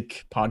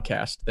fantastic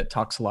podcast that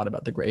talks a lot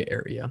about the gray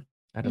area.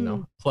 I don't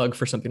know, plug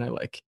for something I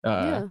like.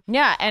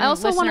 Yeah. And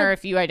also listener,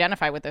 if you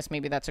identify with this,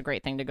 maybe that's a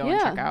great thing to go and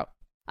check out.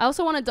 I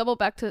also want to double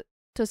back to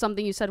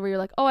something you said where you're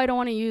like, oh, I don't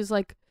want to use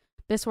like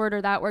this word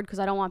or that word because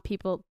I'm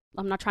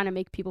not trying to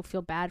make people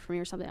feel bad for me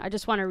or something. I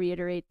just want to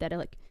reiterate that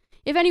like,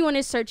 if anyone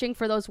is searching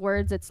for those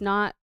words, it's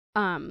not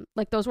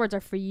like those words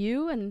are for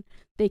you and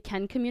they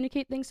can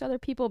communicate things to other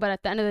people. But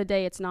at the end of the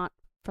day, it's not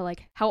for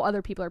like how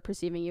other people are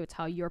perceiving you. It's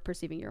how you're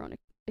perceiving your own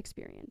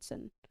experience.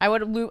 And I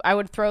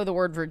would throw the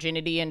word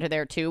virginity into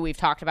there too. We've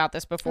talked about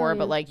this before,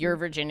 but like your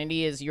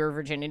virginity is your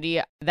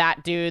virginity.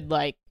 That dude,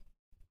 like,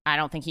 I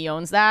don't think he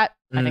owns that.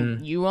 I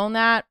think you own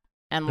that.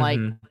 And like,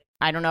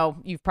 I don't know,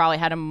 you've definitely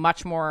had a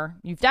much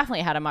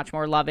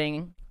more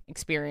loving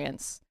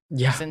experience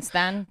since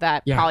then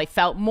that probably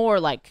felt more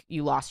like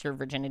you lost your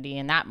virginity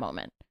in that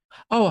moment.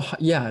 Oh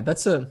yeah.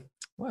 That's a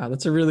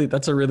really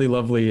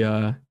lovely,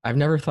 I've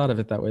never thought of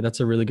it that way. That's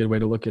a really good way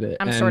to look at it.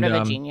 I'm sort of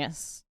a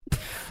genius.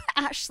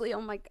 Ashley,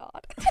 oh my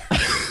God.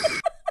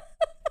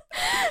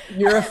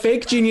 You're a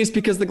fake genius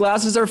because the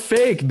glasses are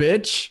fake,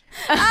 bitch.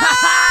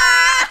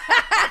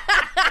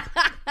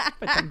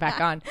 Put them back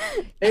on.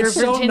 It's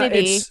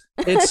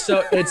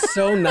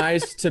so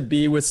nice to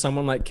be with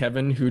someone like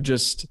Kevin who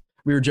just,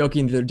 we were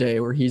joking the other day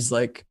where he's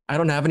like, I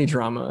don't have any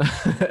drama.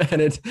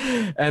 and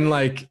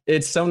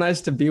it's so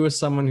nice to be with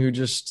someone who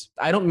just,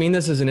 I don't mean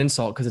this as an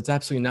insult because it's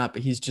absolutely not,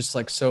 but he's just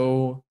like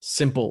so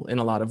simple in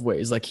a lot of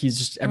ways. Like he's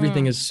just,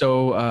 everything is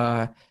so,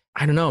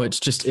 I don't know.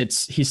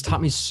 He's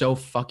taught me so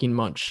fucking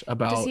much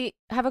about. Does he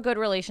have a good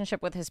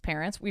relationship with his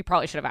parents? We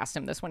probably should have asked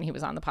him this when he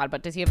was on the pod,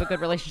 but does he have a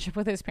good relationship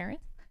with his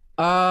parents?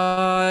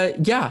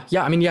 Yeah.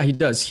 I mean, yeah, he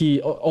does.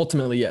 He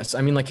ultimately, yes.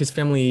 I mean, like his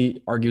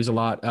family argues a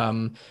lot.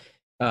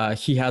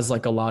 He has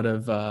like a lot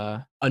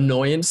of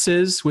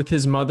annoyances with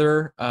his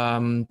mother,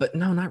 but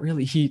no, not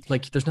really. He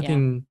like, there's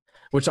nothing.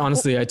 Which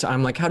honestly,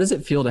 I'm like, how does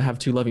it feel to have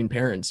two loving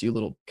parents, you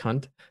little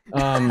cunt?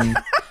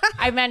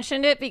 I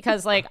mentioned it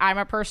because like I'm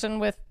a person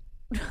with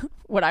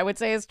what I would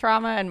say is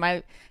trauma, and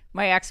my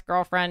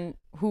ex-girlfriend,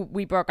 who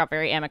we broke up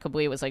very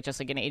amicably, was like just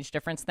like an age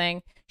difference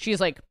thing.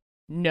 She's like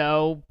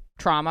no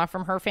trauma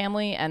from her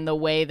family, and the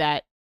way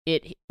that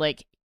it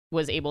like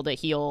was able to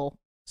heal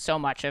so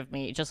much of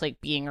me, just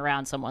like being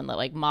around someone that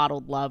like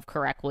modeled love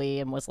correctly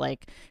and was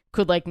like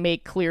could like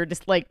make clear,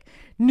 just like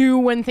knew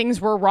when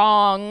things were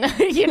wrong.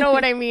 You know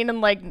what I mean?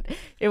 And like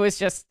it was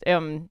just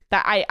that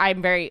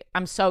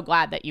I'm so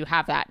glad that you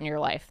have that in your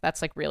life.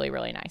 That's like really,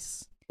 really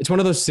nice. It's one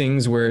of those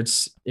things where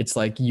it's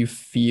like you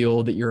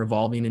feel that you're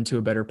evolving into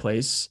a better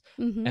place,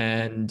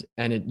 and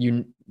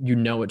you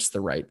know it's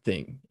the right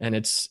thing, and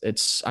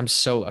I'm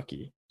so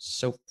lucky,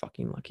 so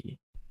fucking lucky.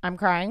 I'm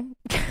crying.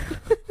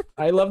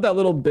 I love that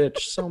little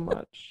bitch so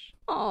much.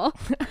 Oh,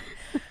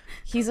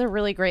 he's a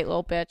really great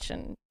little bitch,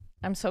 and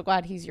I'm so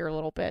glad he's your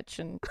little bitch,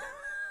 and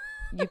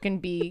you can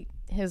be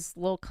his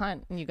little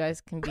cunt, and you guys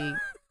can be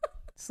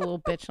this little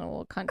bitch and a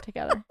little cunt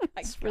together.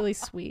 It's really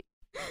sweet.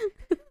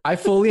 I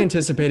fully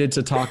anticipated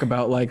to talk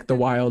about like the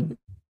wild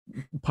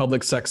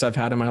public sex I've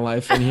had in my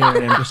life, and here I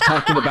am just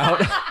talking about.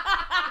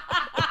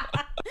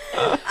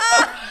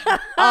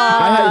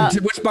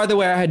 Which, by the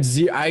way,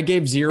 I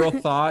gave zero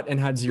thought and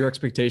had zero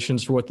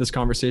expectations for what this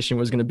conversation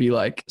was going to be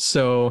like.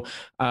 So,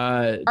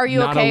 are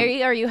you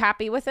okay? Are you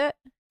happy with it?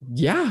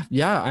 Yeah,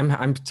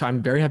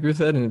 I'm very happy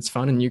with it, and it's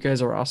fun, and you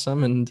guys are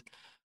awesome, and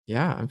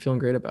yeah, I'm feeling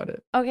great about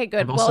it. Okay,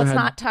 good. Well, it's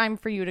not time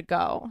for you to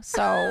go,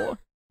 so.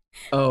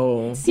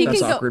 Oh, so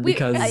that's awkward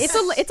because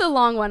it's a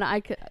long one.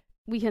 I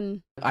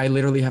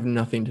literally have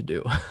nothing to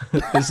do.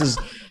 This is,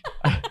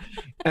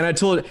 and I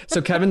told,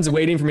 so Kevin's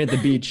waiting for me at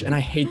the beach, and I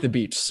hate the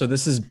beach, so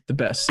this is the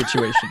best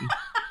situation.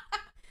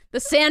 The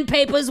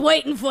sandpaper's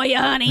waiting for you,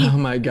 honey. Oh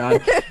my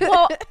God.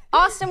 Well,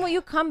 Austin, will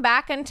you come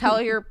back and tell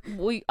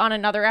on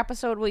another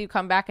episode, will you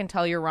come back and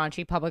tell your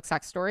raunchy public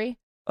sex story?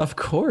 Of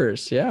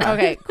course, yeah.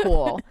 Okay,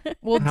 cool.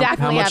 We'll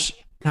definitely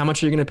How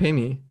much are you going to pay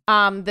me?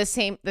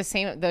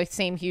 The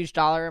same huge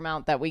dollar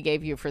amount that we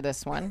gave you for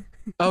this one.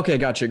 Okay,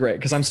 gotcha, great.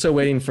 Because I'm still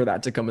waiting for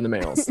that to come in the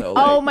mail.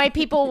 So, my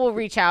people will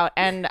reach out,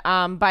 and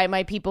by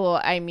my people,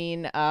 I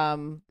mean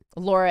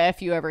Laura.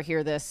 If you ever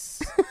hear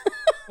this,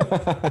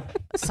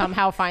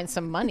 somehow find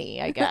some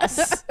money, I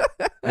guess.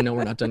 I know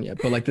we're not done yet,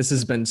 but like this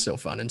has been so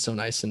fun and so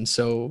nice and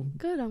so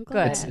good. I'm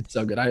glad. It's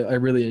so good.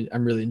 I'm really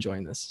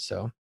enjoying this.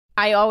 So.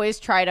 I always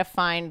try to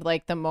find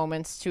like the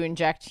moments to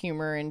inject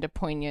humor into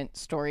poignant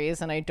stories,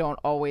 and I don't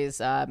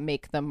always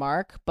make the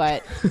mark,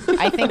 but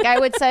I think I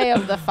would say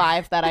of the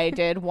 5 that I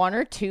did, 1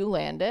 or 2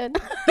 landed.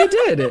 They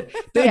did.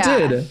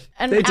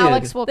 And they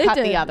Alex did. will cut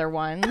the other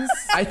ones.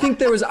 I think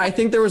there was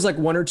like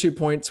 1 or 2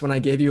 points when I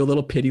gave you a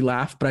little pity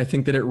laugh, but I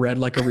think that it read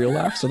like a real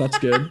laugh, so that's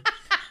good.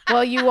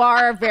 Well, you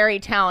are a very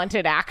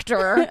talented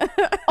actor.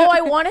 Oh,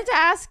 I wanted to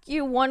ask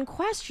you one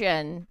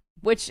question,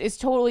 which is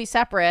totally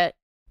separate.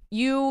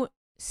 You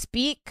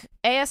speak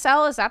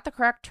ASL, is that the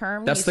correct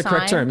term? That's the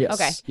correct term, yes.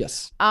 Okay.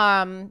 Yes.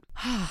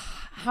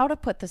 How to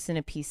put this in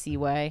a PC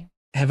way?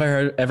 Have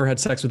I ever had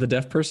sex with a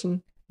deaf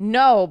person?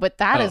 No, but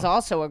that is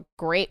also a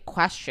great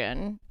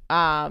question.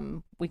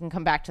 We can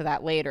come back to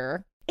that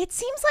later. It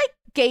seems like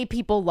gay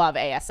people love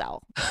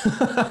ASL?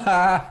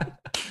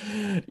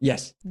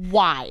 Yes.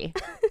 Why?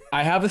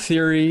 I have a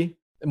theory.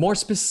 More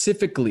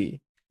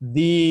specifically,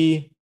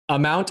 the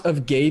amount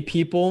of gay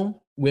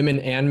people, women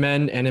and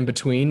men and in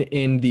between,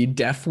 in the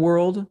deaf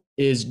world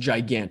is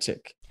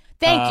gigantic.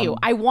 Thank you.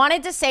 I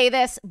wanted to say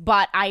this,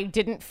 but I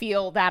didn't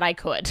feel that I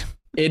could.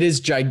 It is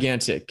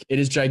gigantic. It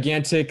is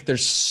gigantic.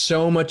 There's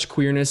so much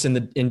queerness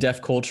in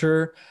deaf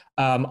culture.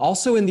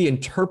 Also in the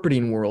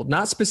interpreting world,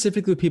 not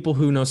specifically people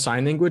who know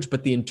sign language,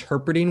 but the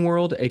interpreting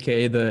world,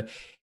 aka the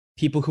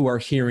people who are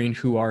hearing,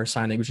 who are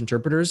sign language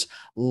interpreters.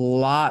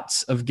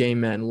 Lots of gay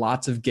men,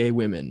 lots of gay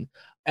women.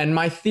 And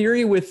my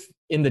theory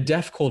in the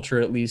deaf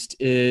culture, at least,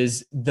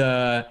 is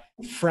the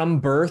from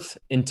birth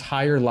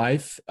entire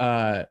life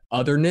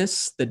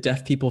otherness that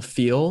deaf people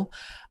feel.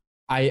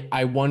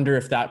 I wonder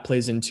if that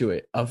plays into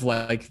it, of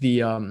like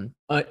the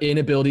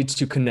inability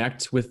to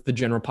connect with the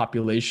general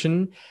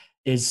population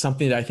is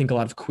something that I think a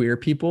lot of queer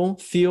people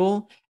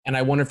feel. And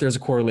I wonder if there's a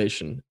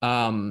correlation.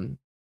 And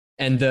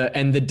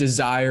the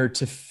desire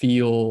to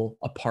feel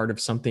a part of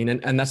something.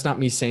 And that's not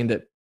me saying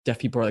that deaf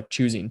people are like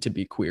choosing to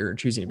be queer or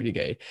choosing to be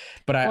gay.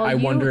 But I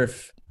wonder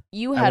if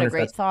you had a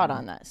great thought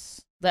on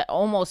this, that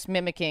almost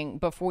mimicking,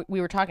 before we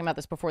were talking about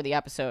this before the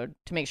episode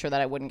to make sure that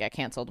I wouldn't get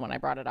canceled when I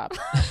brought it up.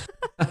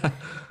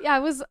 Yeah,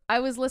 I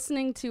was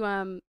listening to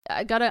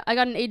I got an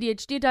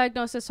ADHD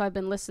diagnosis, so I've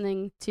been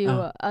listening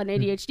to an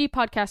ADHD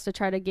podcast to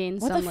try to gain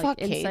some like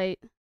insight.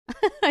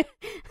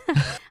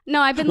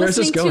 No, I've been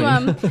listening to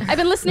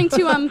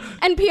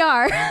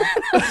NPR.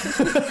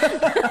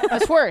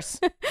 That's worse.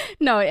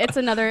 No, it's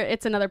another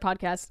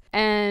podcast.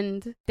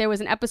 And there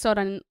was an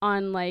episode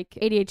on like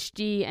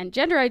ADHD and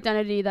gender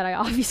identity that I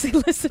obviously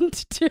listened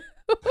to.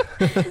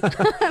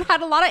 I've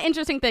had a lot of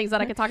interesting things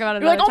that I could talk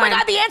about. You're like, oh my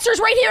God, the answer's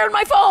right here on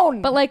my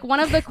phone. But like one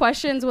of the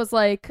questions was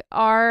like,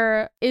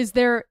 is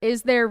there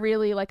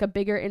really like a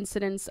bigger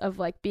incidence of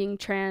like being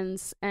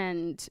trans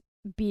and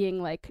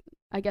being like,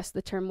 I guess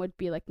the term would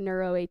be like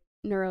neuroatypical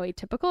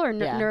or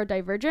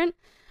neurodivergent.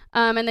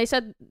 And they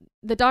said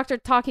the doctor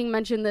talking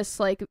mentioned this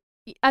like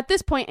at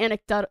this point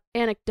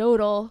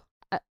anecdotal.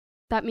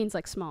 That means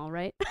like small,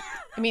 right?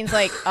 It means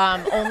like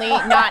only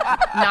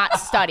not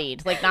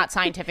studied, like not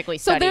scientifically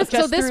studied.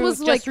 Just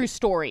through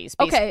stories,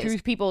 through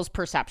people's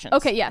perceptions.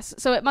 Okay, yes.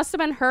 So it must have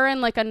been her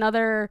and like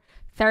another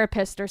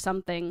therapist or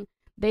something.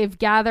 They've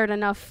gathered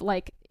enough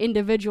like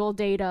individual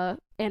data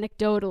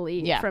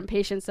anecdotally from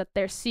patients that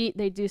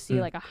they do see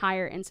like a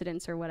higher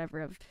incidence or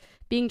whatever of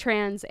being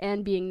trans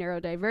and being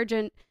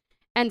neurodivergent.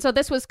 And so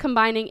this was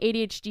combining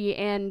ADHD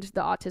and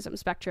the autism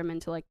spectrum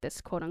into like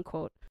this quote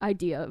unquote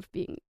idea of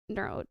being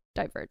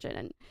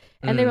neurodivergent.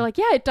 And they were like,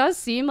 yeah, it does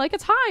seem like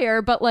it's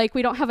higher, but like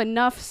we don't have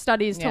enough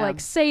studies to like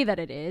say that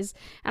it is.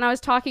 And I was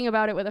talking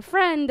about it with a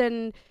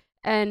friend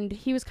and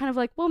he was kind of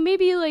like, well,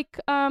 maybe like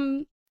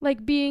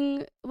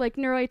being like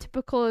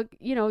neurotypical,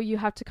 you know, you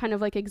have to kind of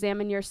like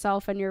examine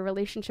yourself and your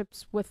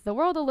relationships with the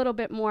world a little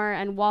bit more.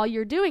 And while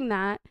you're doing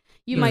that,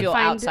 you might feel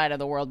find outside of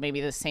the world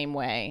maybe the same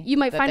way. You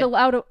might find a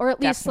lot, or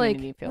at least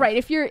like right.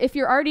 If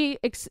you're already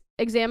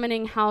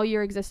examining how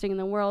you're existing in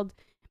the world,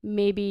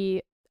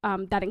 maybe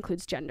that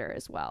includes gender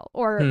as well,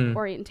 or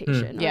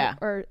orientation.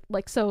 Or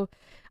like so.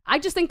 I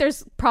just think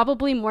there's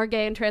probably more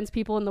gay and trans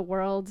people in the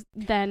world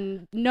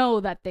than know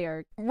that they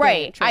are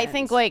right. And trans. I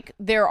think like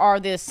there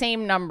are the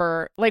same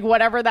number, like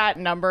whatever that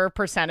number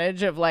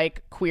percentage of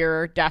like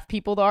queer deaf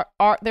people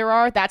there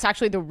are. That's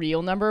actually the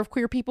real number of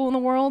queer people in the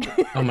world.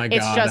 Oh my God.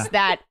 It's just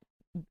that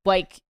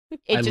like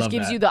it just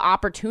gives you the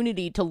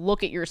opportunity to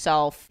look at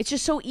yourself. It's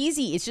just so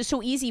easy. It's just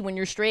so easy when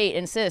you're straight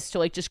and cis to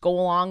like just go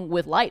along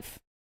with life.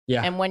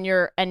 Yeah. And when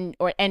you're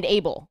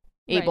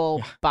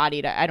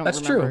able-bodied. I don't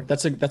remember.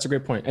 That's true. That's a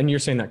great point. And you're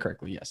saying that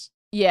correctly. Yes.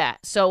 Yeah.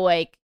 So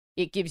like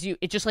it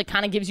just like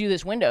kind of gives you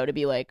this window to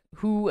be like,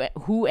 who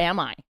am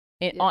I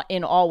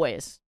in all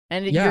ways?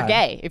 And you're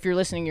gay. If you're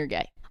listening, you're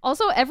gay.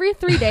 Also, every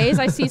 3 days,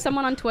 I see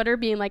someone on Twitter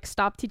being like,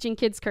 stop teaching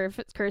kids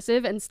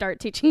cursive and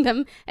start teaching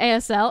them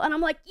ASL. And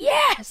I'm like,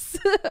 yes.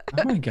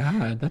 Oh my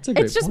God. That's a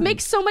great point. It just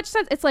makes so much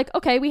sense. It's like,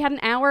 okay, we had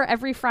an hour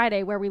every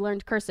Friday where we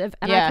learned cursive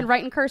and I can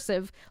write in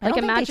cursive. Like, I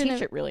don't think they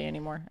teach it really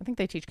anymore. I think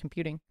they teach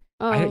computing.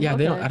 Oh, I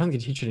don't get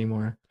to teach it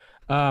anymore.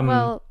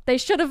 Well, they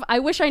should have. I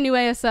wish I knew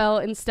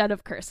ASL instead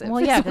of cursive.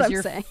 Well, yeah, because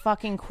you're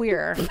fucking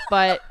queer.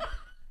 But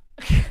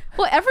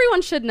well,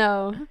 everyone should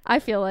know. I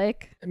feel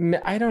like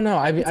I don't know.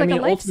 I mean,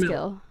 a life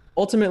skill.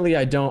 Ultimately,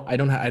 I don't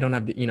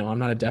have the. You know, I'm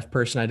not a deaf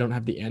person. I don't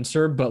have the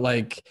answer. But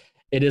like,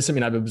 it is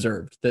something I've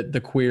observed that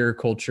the queer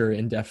culture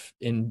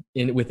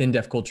within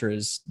deaf culture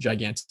is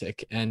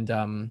gigantic,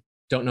 and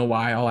don't know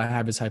why. All I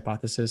have is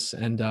hypothesis,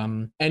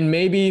 and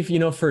maybe if, you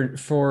know,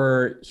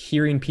 for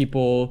hearing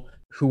people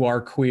who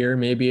are queer,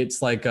 maybe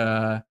it's like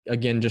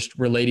again, just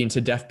relating to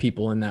deaf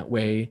people in that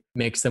way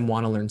makes them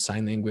want to learn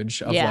sign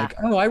language of like,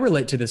 oh, I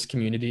relate to this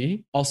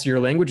community. Also, your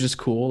language is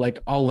cool. Like,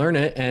 I'll learn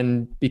it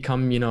and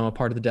become, you know, a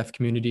part of the deaf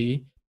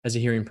community as a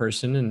hearing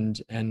person,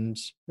 and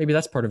maybe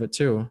that's part of it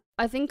too.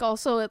 I think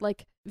also it,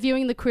 like,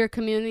 viewing the queer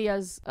community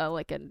as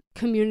like a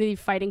community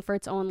fighting for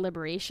its own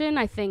liberation.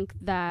 I think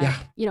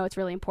that, you know, it's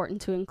really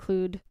important to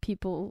include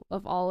people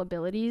of all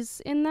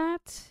abilities in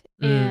that.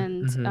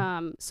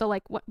 And so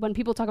like when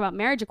people talk about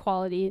marriage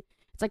equality,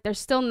 it's like there's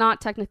still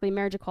not technically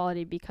marriage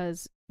equality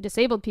because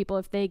disabled people,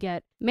 if they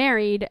get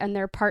married and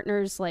their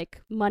partner's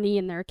like money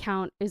in their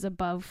account is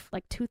above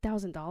like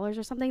 $2,000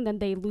 or something, then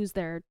they lose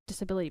their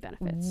disability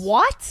benefits.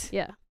 What?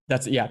 Yeah.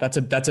 That's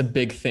a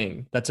big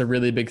thing. That's a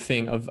really big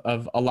thing of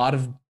a lot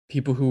of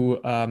people who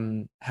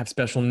have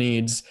special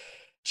needs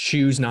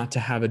choose not to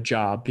have a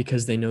job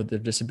because they know their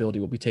disability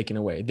will be taken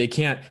away. They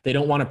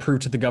don't want to prove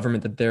to the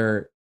government that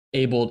they're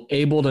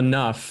able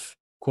enough,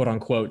 quote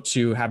unquote,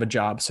 to have a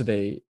job. So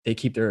they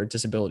keep their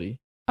disability.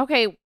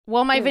 Okay.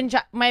 Well, my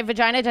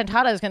vagina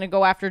dentata is going to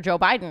go after Joe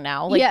Biden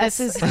now. Like, yes.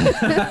 this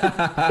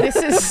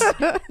is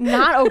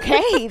not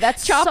okay.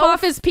 That's chop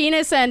off his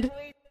penis and...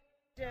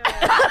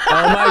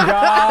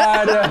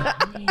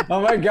 Oh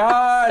my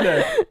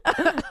god.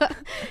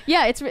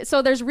 Yeah, it's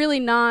so there's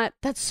really not.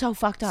 That's so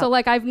fucked up. So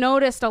like I've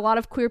noticed a lot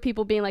of queer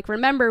people being like,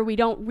 remember, we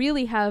don't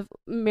really have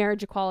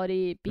marriage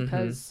equality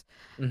because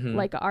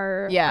like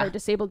our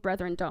disabled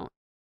brethren don't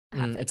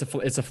have it.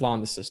 It's a flaw in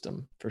the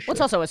system for sure.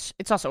 Well,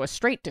 it's also a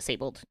straight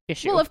disabled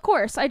issue. Well, of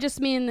course. I just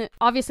mean,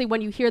 obviously,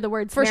 when you hear the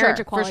words marriage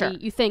equality,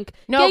 you think,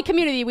 gay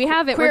community, we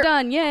have it, we're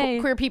done,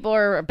 yay. Queer people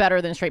are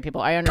better than straight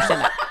people. I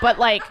understand that.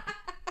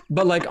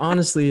 But like,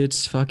 honestly,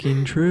 it's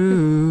fucking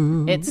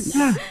true.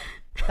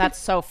 That's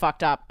so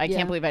fucked up. I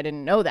can't believe I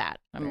didn't know that.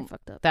 Very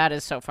fucked up. That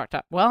is so fucked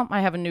up. Well, I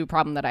have a new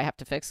problem that I have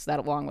to fix, that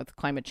along with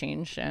climate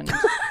change and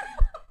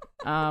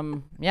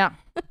yeah.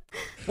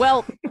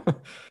 Well,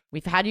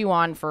 we've had you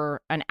on for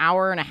an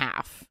hour and a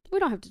half. We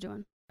don't have to do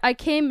one. I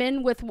came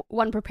in with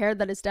one prepared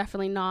that is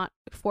definitely not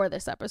for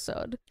this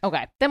episode.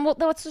 Okay. Then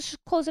let's just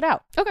close it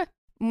out. Okay.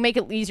 Make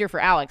it easier for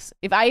Alex.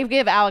 If I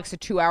give Alex a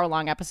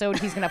 2-hour-long episode,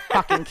 he's gonna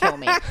fucking kill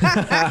me.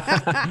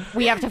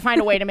 We have to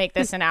find a way to make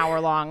this an hour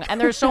long. And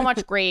there's so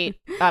much great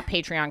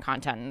Patreon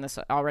content in this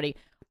already.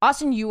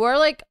 Austin, you are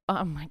like,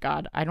 oh my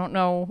God, I don't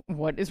know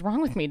what is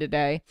wrong with me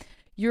today.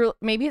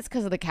 Maybe it's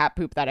because of the cat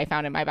poop that I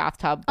found in my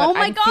bathtub. Oh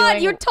my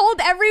God, you told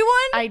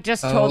everyone? I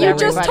just told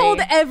everybody. You just told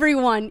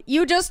everyone.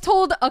 You just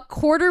told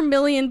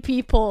 250,000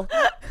 people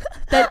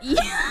that you...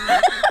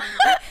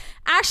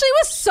 Ashley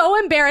was so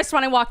embarrassed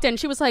when I walked in.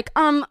 She was like,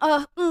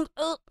 my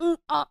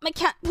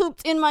cat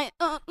pooped in my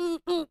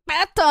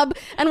bathtub,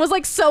 and was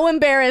like so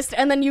embarrassed.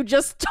 And then you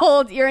just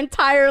told your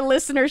entire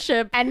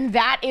listenership, and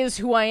that is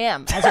who I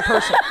am as a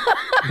person.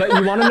 But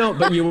you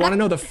want to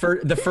know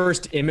the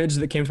first image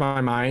that came to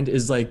my mind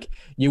is like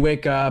you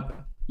wake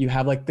up, you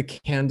have like the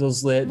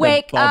candles lit,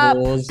 wake the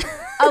bubbles. Up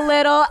a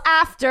little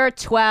after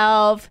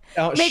 12.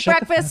 Make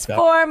breakfast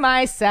for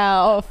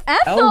myself.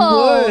 Ethel.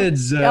 Elle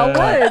Woods. Elle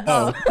Woods.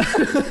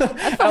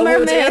 Elle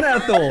Woods and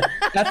Ethel.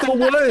 Ethel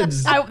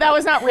Woods. That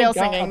was not real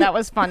singing. That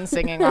was fun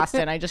singing,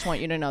 Austin. I just want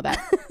you to know that.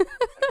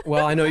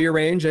 Well, I know your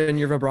range and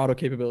your vibrato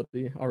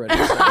capability already.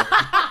 So.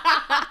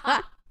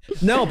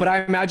 No, but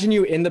I imagine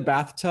you in the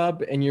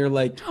bathtub and you're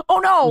like, oh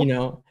no, you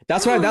know,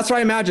 that's what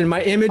I imagine.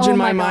 My image in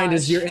my mind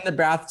is you're in the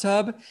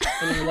bathtub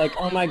and you're like,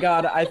 oh my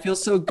God, I feel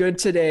so good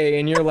today.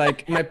 And you're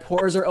like, my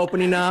pores are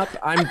opening up.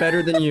 I'm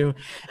better than you.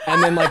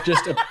 And then like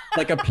just a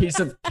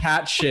piece of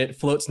cat shit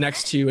floats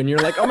next to you. And you're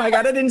like, oh my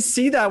God, I didn't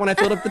see that when I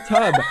filled up the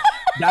tub.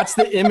 That's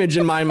the image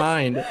in my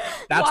mind.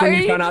 That's when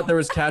you found out there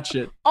was cat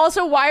shit.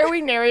 Also, why are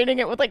we narrating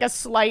it with like a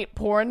slight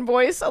porn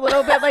voice a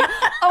little bit? Like,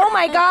 oh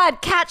my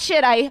God, cat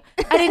shit. I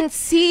didn't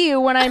see you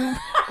when I'm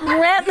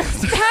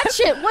cat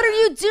shit. What are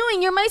you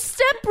doing? You're my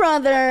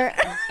stepbrother.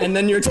 And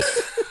then you're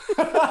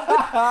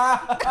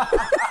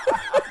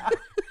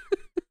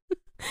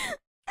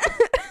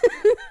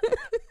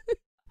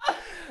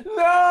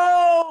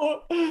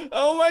no.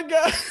 Oh my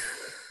God.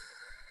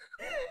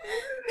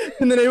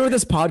 Can the name of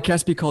this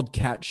podcast be called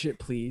Cat Shit,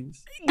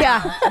 please?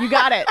 Yeah, you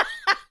got it.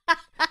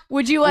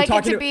 Would you like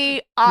it to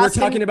be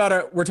Austin?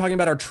 We're talking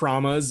about our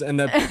traumas, and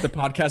the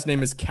podcast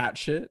name is Cat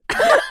Shit.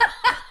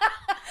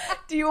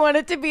 Do you want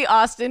it to be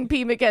Austin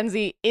P.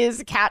 McKenzie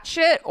is cat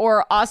shit,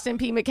 or Austin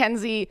P.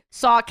 McKenzie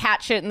saw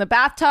cat shit in the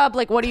bathtub?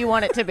 Like, what do you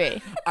want it to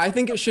be? I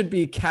think it should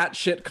be cat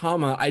shit,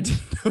 comma, I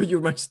didn't know you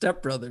were my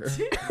stepbrother.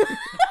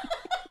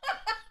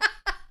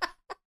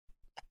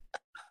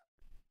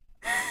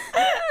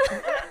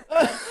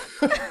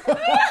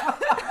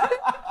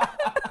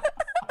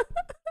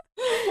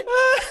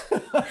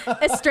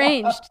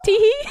 Estranged.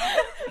 Tee.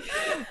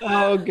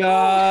 Oh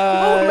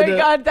God. Oh my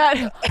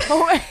God. Oh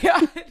my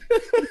God.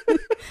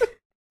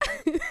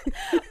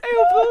 I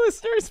hope the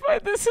listeners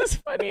find this as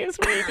funny as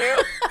we do.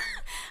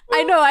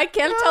 I know. I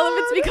can't tell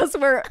if it's because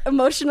we're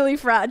emotionally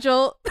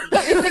fragile.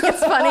 I think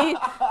it's funny.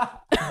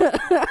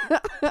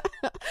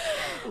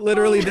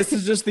 Literally, this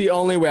is just the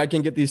only way I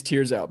can get these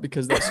tears out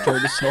because that story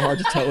is so hard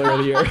to tell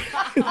earlier.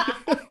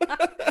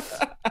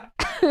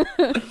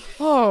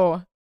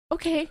 Oh,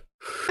 okay.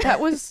 That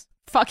was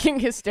fucking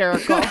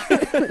hysterical.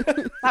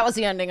 That was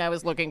the ending I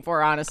was looking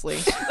for, honestly.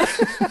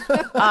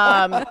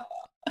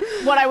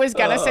 what I was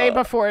gonna say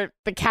before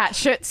the cat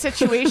shit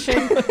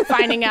situation,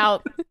 finding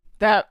out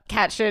that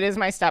cat shit is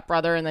my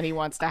stepbrother and that he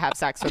wants to have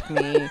sex with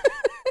me.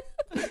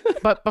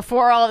 But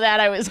before all of that,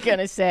 I was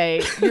gonna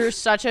say you're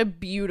such a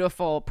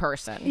beautiful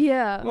person.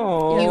 Yeah.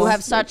 Oh, you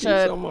have such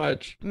a so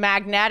much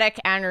magnetic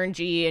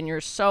energy, and you're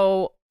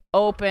so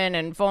open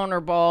and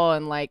vulnerable,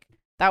 and like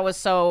that was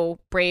so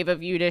brave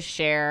of you to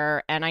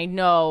share. And I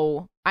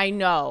know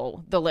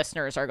the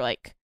listeners are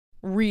like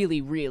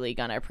really, really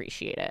gonna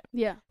appreciate it.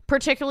 Yeah.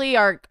 Particularly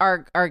our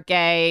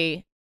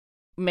gay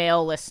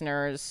male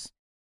listeners.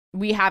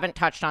 We haven't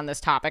touched on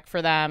this topic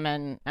for them,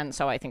 and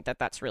so I think that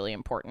that's really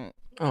important.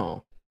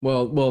 Oh.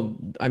 Well,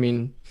 I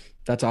mean,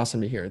 that's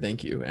awesome to hear.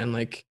 Thank you. And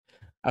like,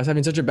 I was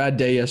having such a bad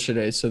day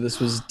yesterday, so this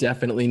was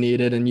definitely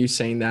needed. And you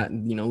saying that,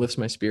 lifts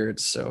my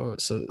spirits. So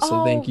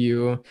thank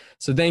you.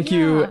 So thank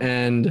you.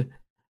 And,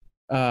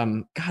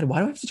 God, why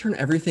do I have to turn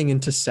everything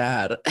into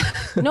sad?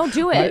 No,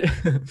 do it.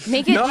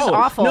 Make it just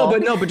awful.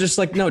 But just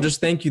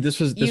thank you. This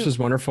was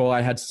wonderful.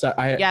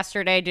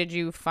 Yesterday, did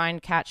you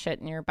find cat shit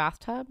in your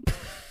bathtub?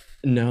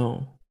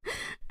 No.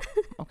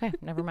 Okay,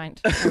 never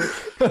mind.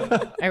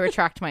 I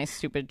retract my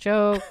stupid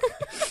joke.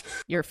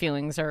 Your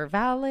feelings are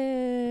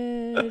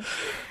valid. Thank you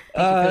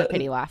for the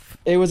pity laugh.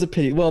 It was a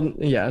pity. Well,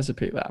 yeah, it was a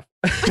pity laugh.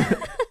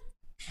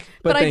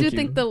 but I do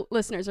think the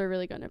listeners are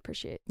really going to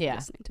appreciate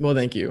listening to Well,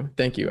 thank you.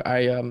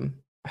 I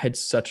had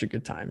such a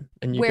good time,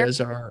 and you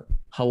guys are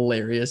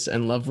hilarious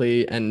and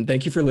lovely, and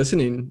thank you for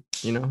listening.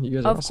 You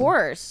guys are awesome. Of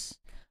course.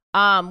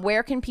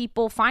 Where can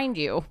people find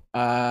you?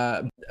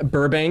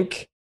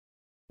 Burbank.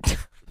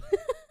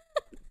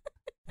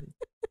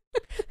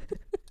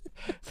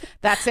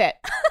 That's it.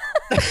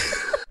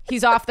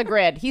 He's off the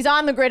grid. He's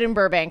on the grid in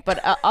Burbank, but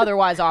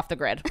otherwise off the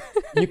grid.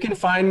 You can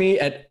find me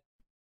at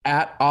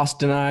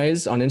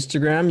Austinize on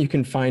Instagram. You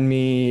can find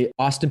me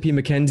Austin P.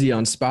 McKenzie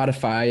on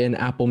Spotify and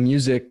Apple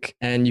Music.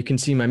 And you can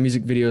see my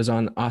music videos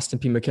on Austin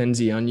P.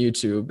 McKenzie on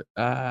YouTube.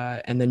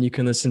 And then you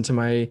can listen to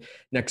my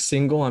next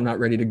single, I'm Not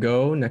Ready to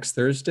Go, next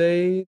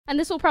Thursday. And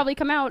this will probably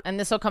come out. When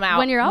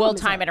your album We'll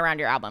time it around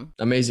your album.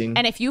 Amazing.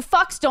 And if you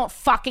fucks don't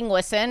fucking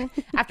listen,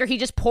 after he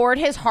just poured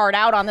his heart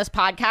out on this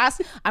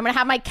podcast, I'm going to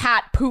have my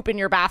cat poop in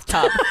your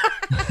bathtub.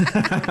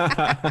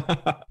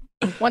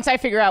 Once I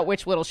figure out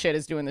which little shit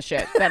is doing the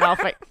shit, then I'll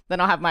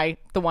have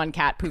the one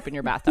cat poop in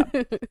your bathtub.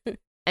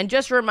 And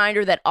just a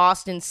reminder that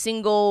Austin's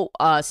single,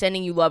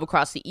 Sending You Love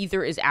Across the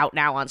Ether, is out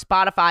now on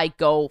Spotify.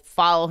 Go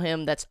follow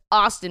him. That's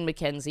Austin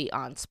McKenzie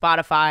on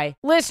Spotify.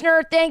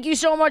 Listener, thank you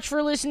so much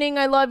for listening.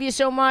 I love you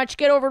so much.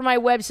 Get over to my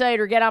website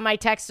or get on my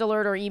text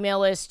alert or email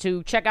list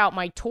to check out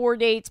my tour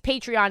dates.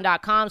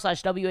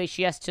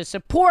 Patreon.com/WHCS to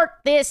support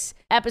this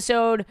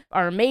episode.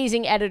 Our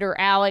amazing editor,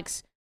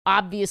 Alex.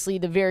 Obviously,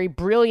 the very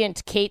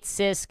brilliant Kate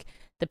Sisk.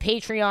 The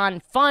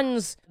Patreon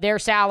funds their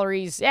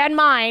salaries and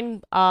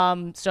mine.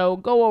 So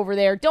go over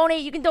there.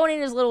 Donate. You can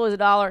donate as little as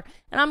 $1.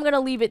 And I'm going to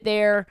leave it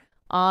there.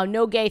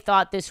 No gay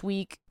thought this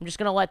week. I'm just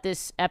going to let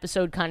this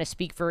episode kind of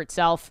speak for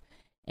itself.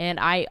 And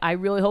I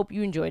really hope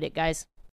you enjoyed it, guys.